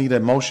point, we'll need a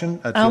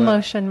motion. I'll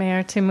motion,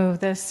 Mayor, to move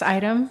this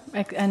item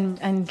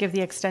and give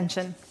the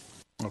extension.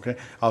 Okay,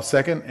 I'll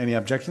second. Any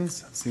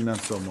objections? See none,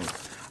 so moved.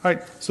 All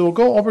right, so we'll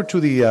go over to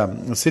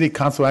the City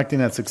Council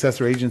acting as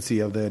successor agency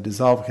of the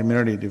dissolved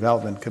Community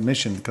Development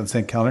Commission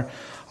consent calendar.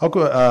 I'll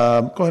go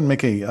ahead and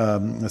make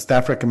the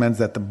staff recommends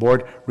that the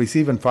board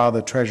receive and file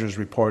the treasurer's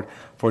report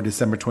for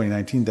December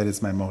 2019. That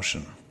is my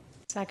motion.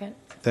 Second.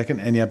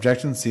 Second, any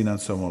objections? See none,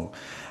 so moved.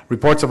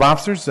 Reports of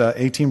officers,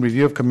 18,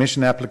 review of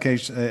commission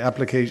applications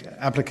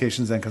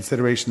and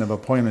consideration of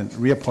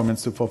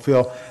reappointments to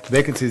fulfill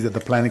vacancies at the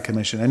Planning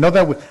Commission. I know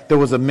that there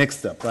was a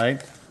mix-up,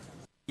 right?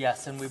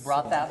 Yes, and we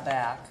brought that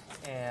back,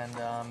 and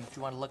do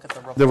you want to look at the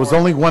report? There was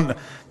only one,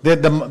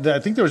 I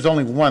think there was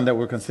only one that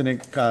we're considering,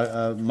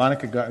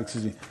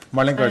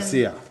 Marlene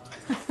Garcia.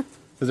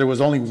 Because there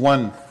was only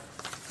one.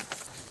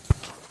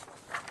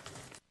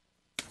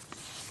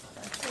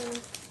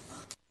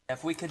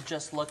 If we could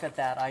just look at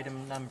that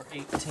item number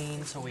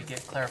 18 so we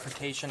get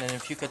clarification, and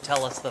if you could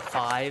tell us the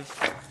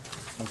 5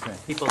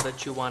 people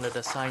that you wanted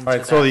assigned All to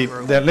right, so that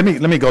group.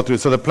 let me go through.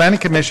 So the Planning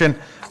Commission,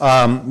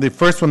 the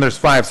first one, there's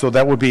 5. So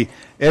that would be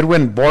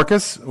Edwin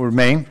Borges,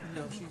 remain,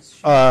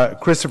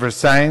 Christopher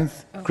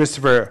Sainz,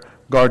 Christopher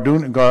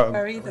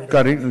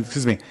Gardun,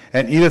 excuse me,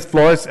 and Edith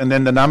Flores, and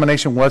then the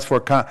nomination was for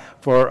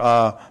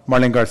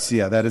Marlene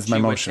Garcia. That is my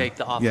She would motion. take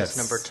the office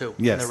number 2,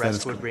 Yes, and the that rest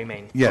is would correct.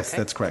 remain. Yes, Okay,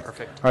 that's correct.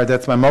 perfect. All right,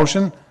 that's my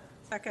motion.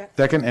 Second.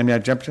 Second, any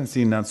objection?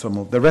 Seeing none, so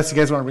moved. The rest, you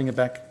guys want to bring it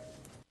back?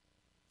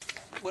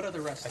 What other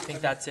rest? I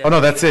think that's it. Oh,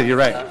 no, that's it, you're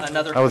right.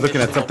 Another I was looking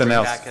at commission something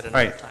we'll else. bring back at All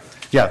another right. time.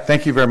 Yeah,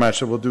 thank you very much.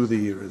 So we'll do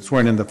the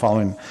swearing in the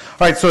following. All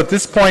right, so at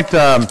this point,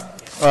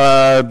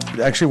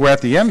 Actually, we're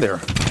at the end there.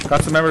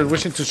 Council members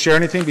wishing to share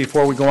anything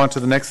before we go on to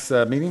the next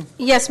meeting?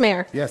 Yes,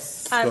 Mayor.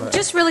 Yes, go ahead.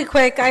 Just really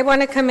quick, I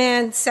want to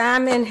commend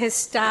Sam and his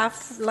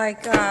staff.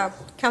 Like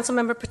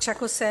Councilmember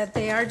Pacheco said,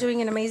 they are doing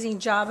an amazing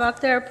job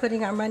out there,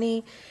 putting our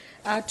money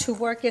to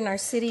work in our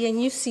city,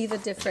 and you see the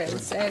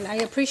difference. And I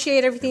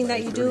appreciate everything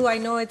that you do. I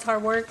know it's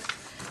hard work,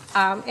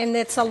 and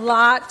it's a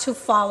lot to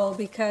follow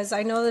because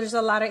I know there's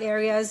a lot of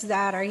areas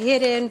that are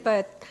hidden,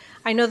 but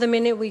I know the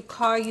minute we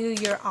call you,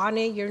 you're on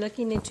it, you're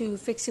looking into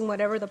fixing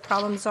whatever the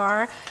problems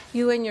are.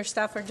 You and your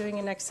staff are doing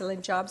an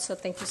excellent job, so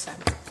thank you, Sam.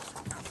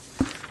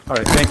 All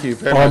right, thank you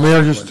very much.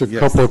 Mayor, just a Yes.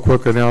 couple of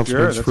quick Sure,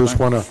 announcements. that's First,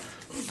 fine. want to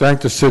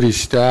thank the city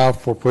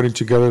staff for putting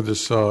together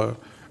this a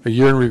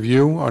year in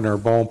review on our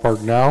Baldwin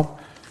Park Now.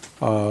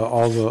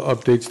 All the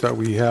updates that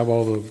we have,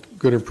 all the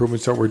good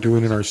improvements that we're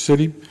doing in our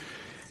city.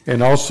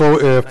 And also,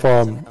 if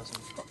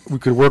we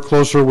could work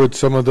closer with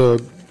some of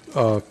the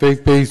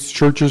faith-based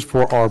churches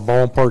for our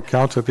Baldwin Park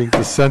counts. I think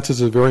the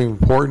census is very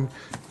important,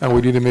 and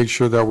we need to make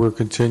sure that we're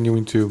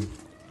continuing to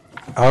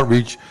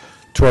outreach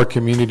to our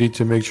community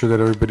to make sure that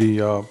everybody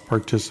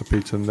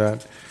participates in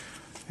that.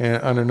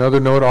 And on another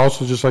note, I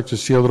also just like to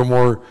see a little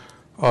more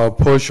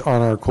push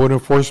on our code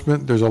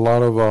enforcement. There's a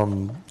lot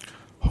of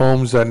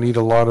homes that need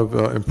a lot of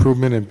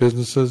improvement in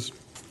businesses,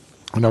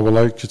 and I would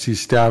like to see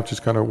staff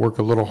just kind of work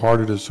a little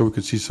harder so we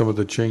could see some of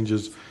the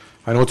changes.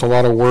 I know it's a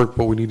lot of work,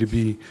 but we need to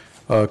be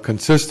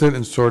consistent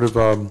and sort of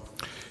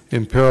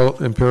in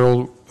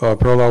parallel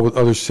with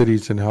other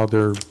cities and how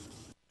they're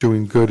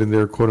doing good in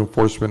their code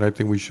enforcement. I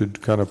think we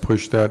should kind of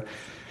push that.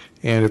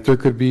 And if there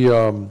could be,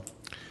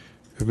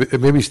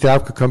 maybe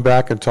staff could come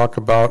back and talk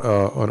about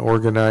an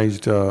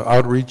organized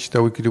outreach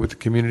that we could do with the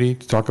community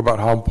to talk about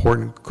how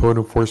important code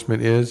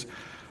enforcement is.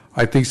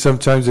 I think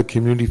sometimes the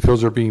community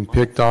feels they're being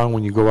picked on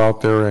when you go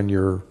out there and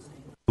you're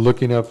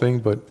looking at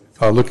things, but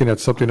looking at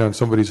something on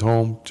somebody's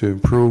home to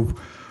improve.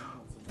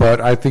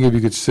 But I think if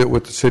you could sit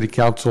with the city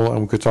council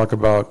and we could talk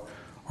about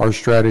our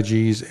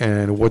strategies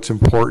and what's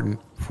important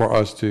for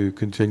us to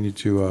continue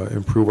to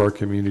improve our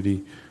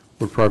community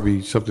would probably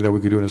be something that we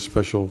could do in a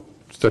special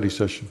study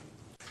session.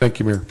 Thank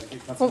you, Mayor.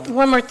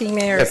 One more thing,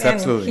 Mayor. Yes, and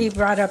absolutely. he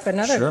brought up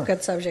another Sure.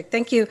 good subject.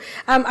 Thank you.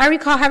 I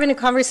recall having a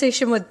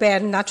conversation with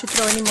Ben, not to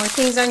throw any more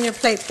things on your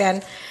plate,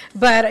 Ben,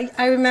 but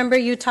I remember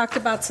you talked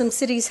about some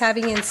cities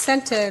having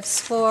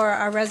incentives for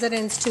our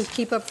residents to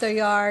keep up their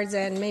yards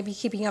and maybe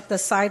keeping up the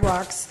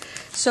sidewalks.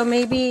 So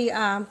maybe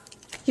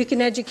you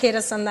can educate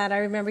us on that. I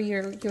remember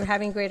you're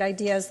having great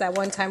ideas. That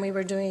one time we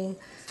were doing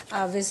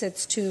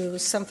visits to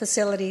some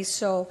facilities,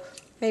 so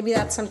maybe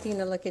that's something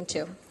to look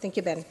into. Thank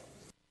you, Ben.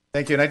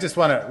 Thank you, and I just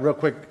want to, real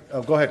quick,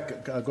 go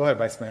ahead,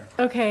 Vice Mayor.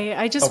 Okay,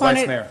 I just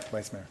Vice wanted. Mayor.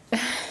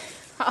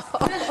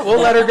 We'll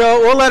let her go.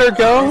 We'll let her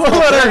go. We'll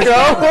let her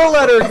go. We'll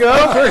let her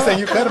go. First, and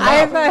you cut him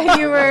I off. thought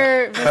you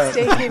were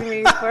mistaking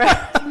me for.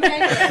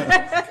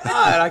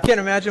 God, I can't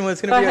imagine what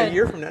it's going to be a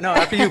year from now. No,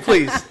 after you,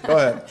 please. Go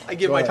ahead. I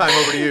give my time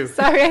over to you.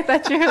 Sorry, I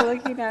thought you were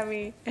looking at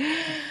me.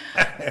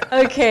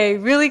 Okay,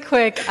 really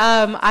quick.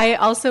 I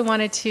also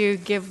wanted to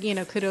give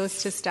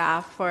kudos to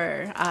staff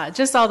for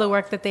just all the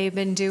work that they've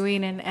been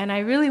doing, and I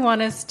really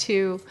want us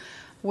to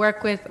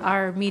work with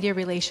our media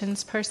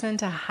relations person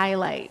to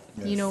highlight,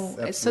 so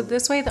absolutely.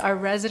 this way our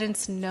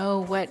residents know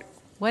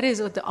what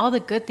is all the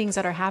good things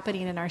that are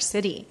happening in our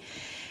city.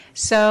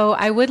 So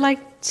I would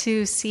like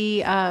to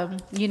see,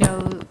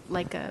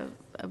 like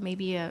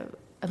maybe a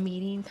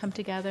meeting come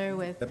together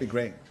with. That'd be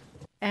great.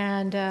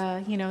 And,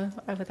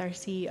 with our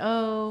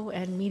CEO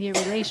and media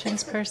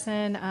relations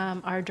person,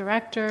 our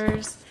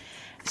directors,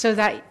 so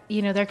that,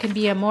 there can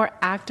be a more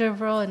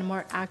active role and a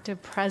more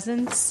active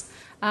presence,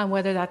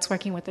 whether that's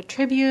working with the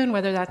Tribune,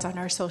 whether that's on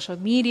our social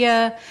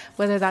media,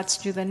 whether that's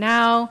through the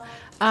Now.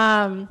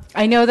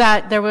 I know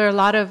that there were a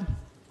lot of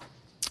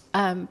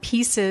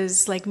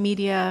pieces like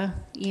media,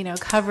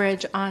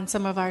 coverage on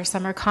some of our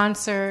summer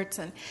concerts,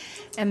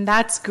 and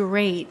that's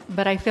great.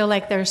 But I feel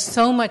like there's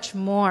so much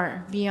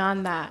more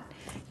beyond that,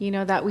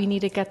 that we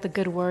need to get the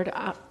good word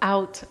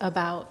out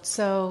about.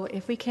 So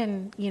if we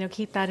can,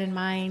 keep that in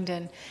mind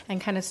and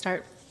kind of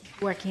start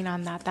working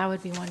on that, that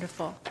would be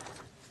wonderful.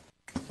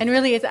 And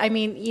really,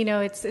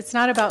 it's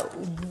not about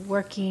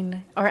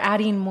working or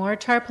adding more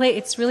to our plate.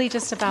 It's really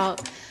just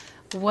about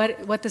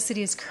what the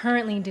city is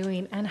currently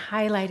doing and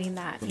highlighting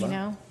that, There's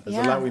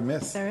a lot we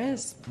miss. There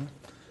is.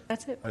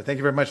 That's it. All right, thank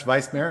you very much,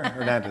 Vice Mayor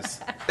Hernandez.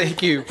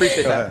 Thank you.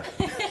 Appreciate Go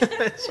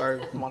that. Sorry,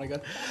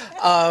 Monica.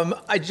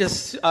 I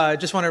just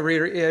want to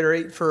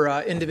reiterate for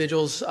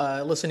individuals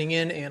listening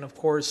in and, of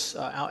course,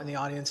 out in the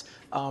audience,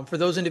 for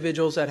those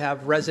individuals that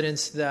have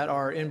residents that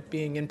are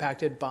being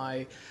impacted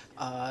by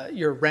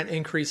your rent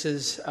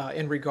increases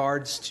in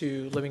regards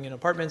to living in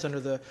apartments under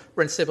the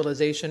rent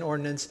stabilization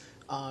ordinance,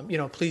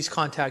 please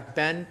contact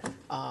Ben,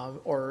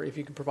 or if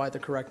you can provide the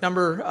correct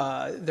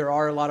number. There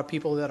are a lot of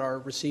people that are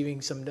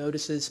receiving some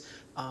notices,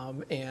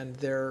 and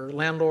their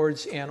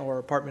landlords and or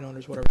apartment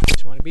owners, whatever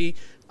you want to be,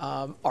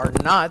 are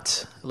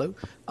not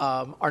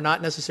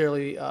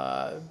necessarily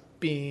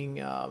being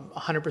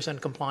 100%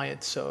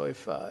 compliant. So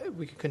if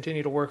we could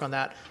continue to work on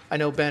that. I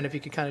know, Ben, if you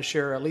could kind of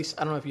share at least,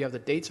 I don't know if you have the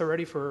dates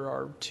already for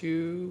our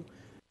 2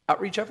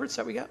 outreach efforts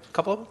that we got, a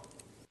couple of them.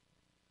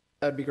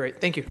 That'd be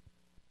great. Thank you.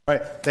 All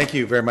right, thank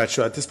you very much.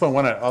 At this point, I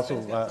want to also,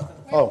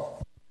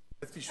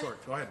 let's be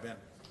short. Go ahead, Ben.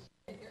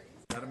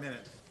 Got a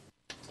minute.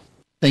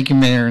 Thank you,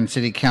 Mayor and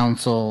City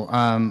Council.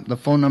 The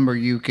phone number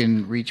you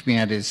can reach me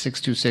at is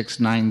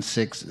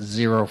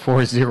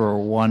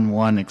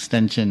 626-960-4011,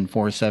 extension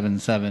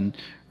 477,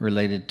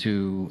 related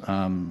to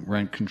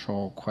rent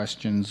control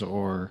questions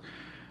or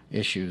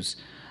issues.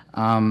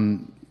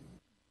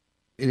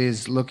 It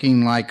is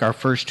looking like our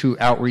first 2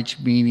 outreach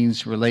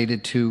meetings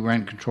related to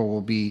rent control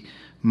will be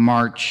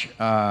March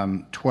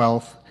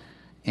 12th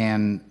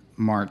and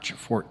March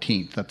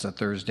 14th. That's a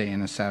Thursday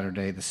and a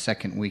Saturday, the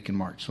second week in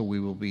March. So we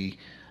will be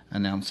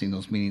announcing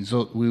those meetings.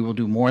 So we will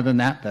do more than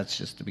that. That's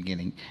just the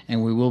beginning.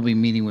 And we will be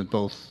meeting with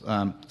both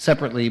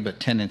separately, but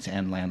tenants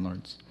and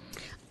landlords.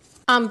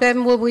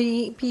 Ben, will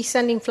we be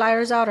sending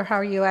flyers out, or how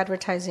are you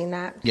advertising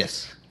that?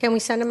 Yes. Can we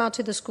send them out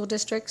to the school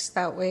districts?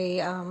 That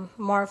way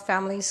more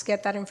families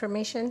get that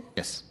information?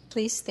 Yes.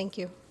 Please, thank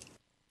you.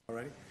 All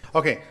righty.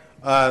 Okay.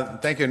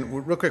 Thank you.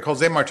 And real quick,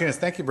 Jose Martinez,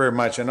 thank you very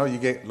much. I know you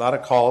get a lot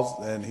of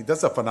calls, and he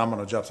does a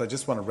phenomenal job, so I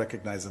just want to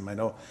recognize him. I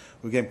know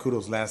we gave him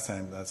kudos last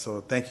time,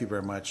 so thank you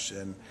very much.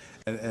 And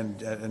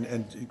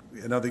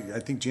you know, I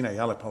think Gina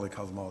Ayala probably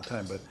calls him all the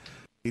time, but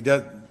he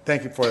does.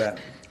 Thank you for that.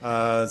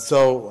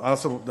 So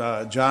also,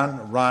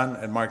 John, Ron,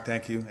 and Mark,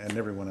 thank you, and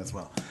everyone as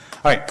well.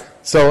 All right.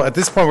 So at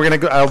this point, we're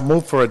going to go. I'll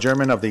move for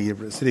adjournment of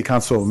the City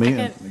Council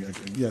meeting.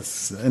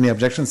 Yes. Any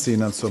objections? Seeing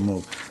none, so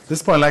move. At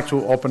this point, I'd like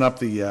to open up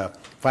the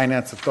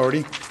Finance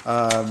Authority.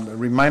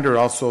 Reminder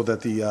also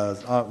that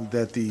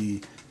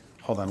the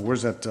hold on.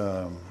 Where's that?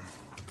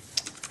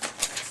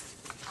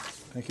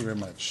 Thank you very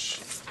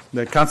much.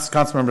 The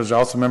council members are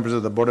also members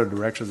of the Board of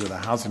Directors of the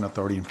Housing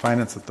Authority and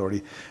Finance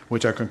Authority,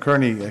 which are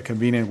concurrently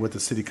convening with the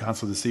City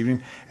Council this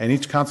evening. And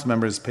each council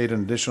member is paid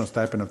an additional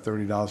stipend of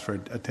 $30 for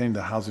attending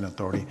the Housing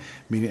Authority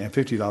meeting and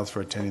 $50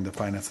 for attending the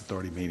Finance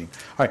Authority meeting.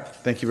 All right,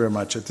 thank you very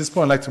much. At this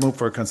point, I'd like to move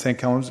for a consent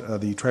calendar,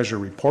 the Treasurer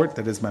report.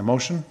 That is my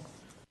motion.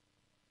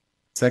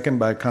 Second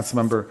by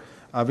Councilmember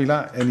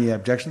Avila. Any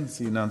objections?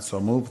 Seeing none, so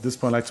move. At this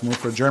point, I'd like to move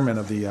for adjournment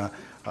of the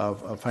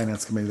of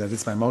Finance Committee. That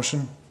is my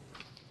motion.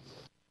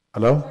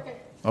 Hello?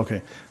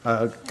 Okay.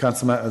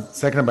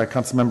 Seconded by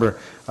Councilmember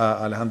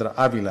Alejandra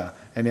Avila.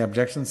 Any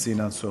objections? Seeing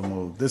none, so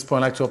move. At this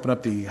point, I'd like to open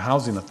up the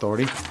Housing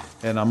Authority,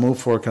 and I'll move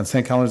for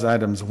consent calendars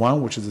items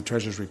 1, which is the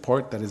Treasurer's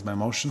report. That is my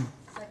motion.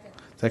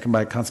 Second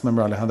by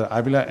Councilmember Alejandra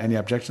Avila. Any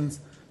objections?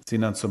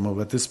 Seeing none, so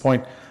move. At this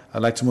point,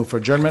 I'd like to move for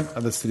adjournment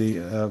of the City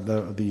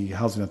the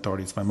Housing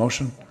Authority. It's my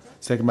motion.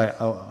 Second by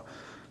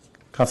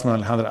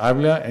Councilmember Alejandra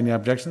Avila. Any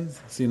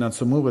objections? Seeing none,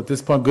 so move. At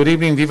this point, good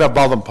evening. Viva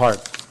Baldwin Park.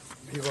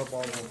 Viva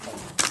Baldwin Park.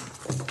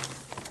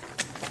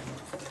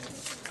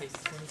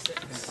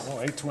 Oh,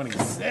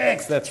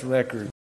 826. That's record.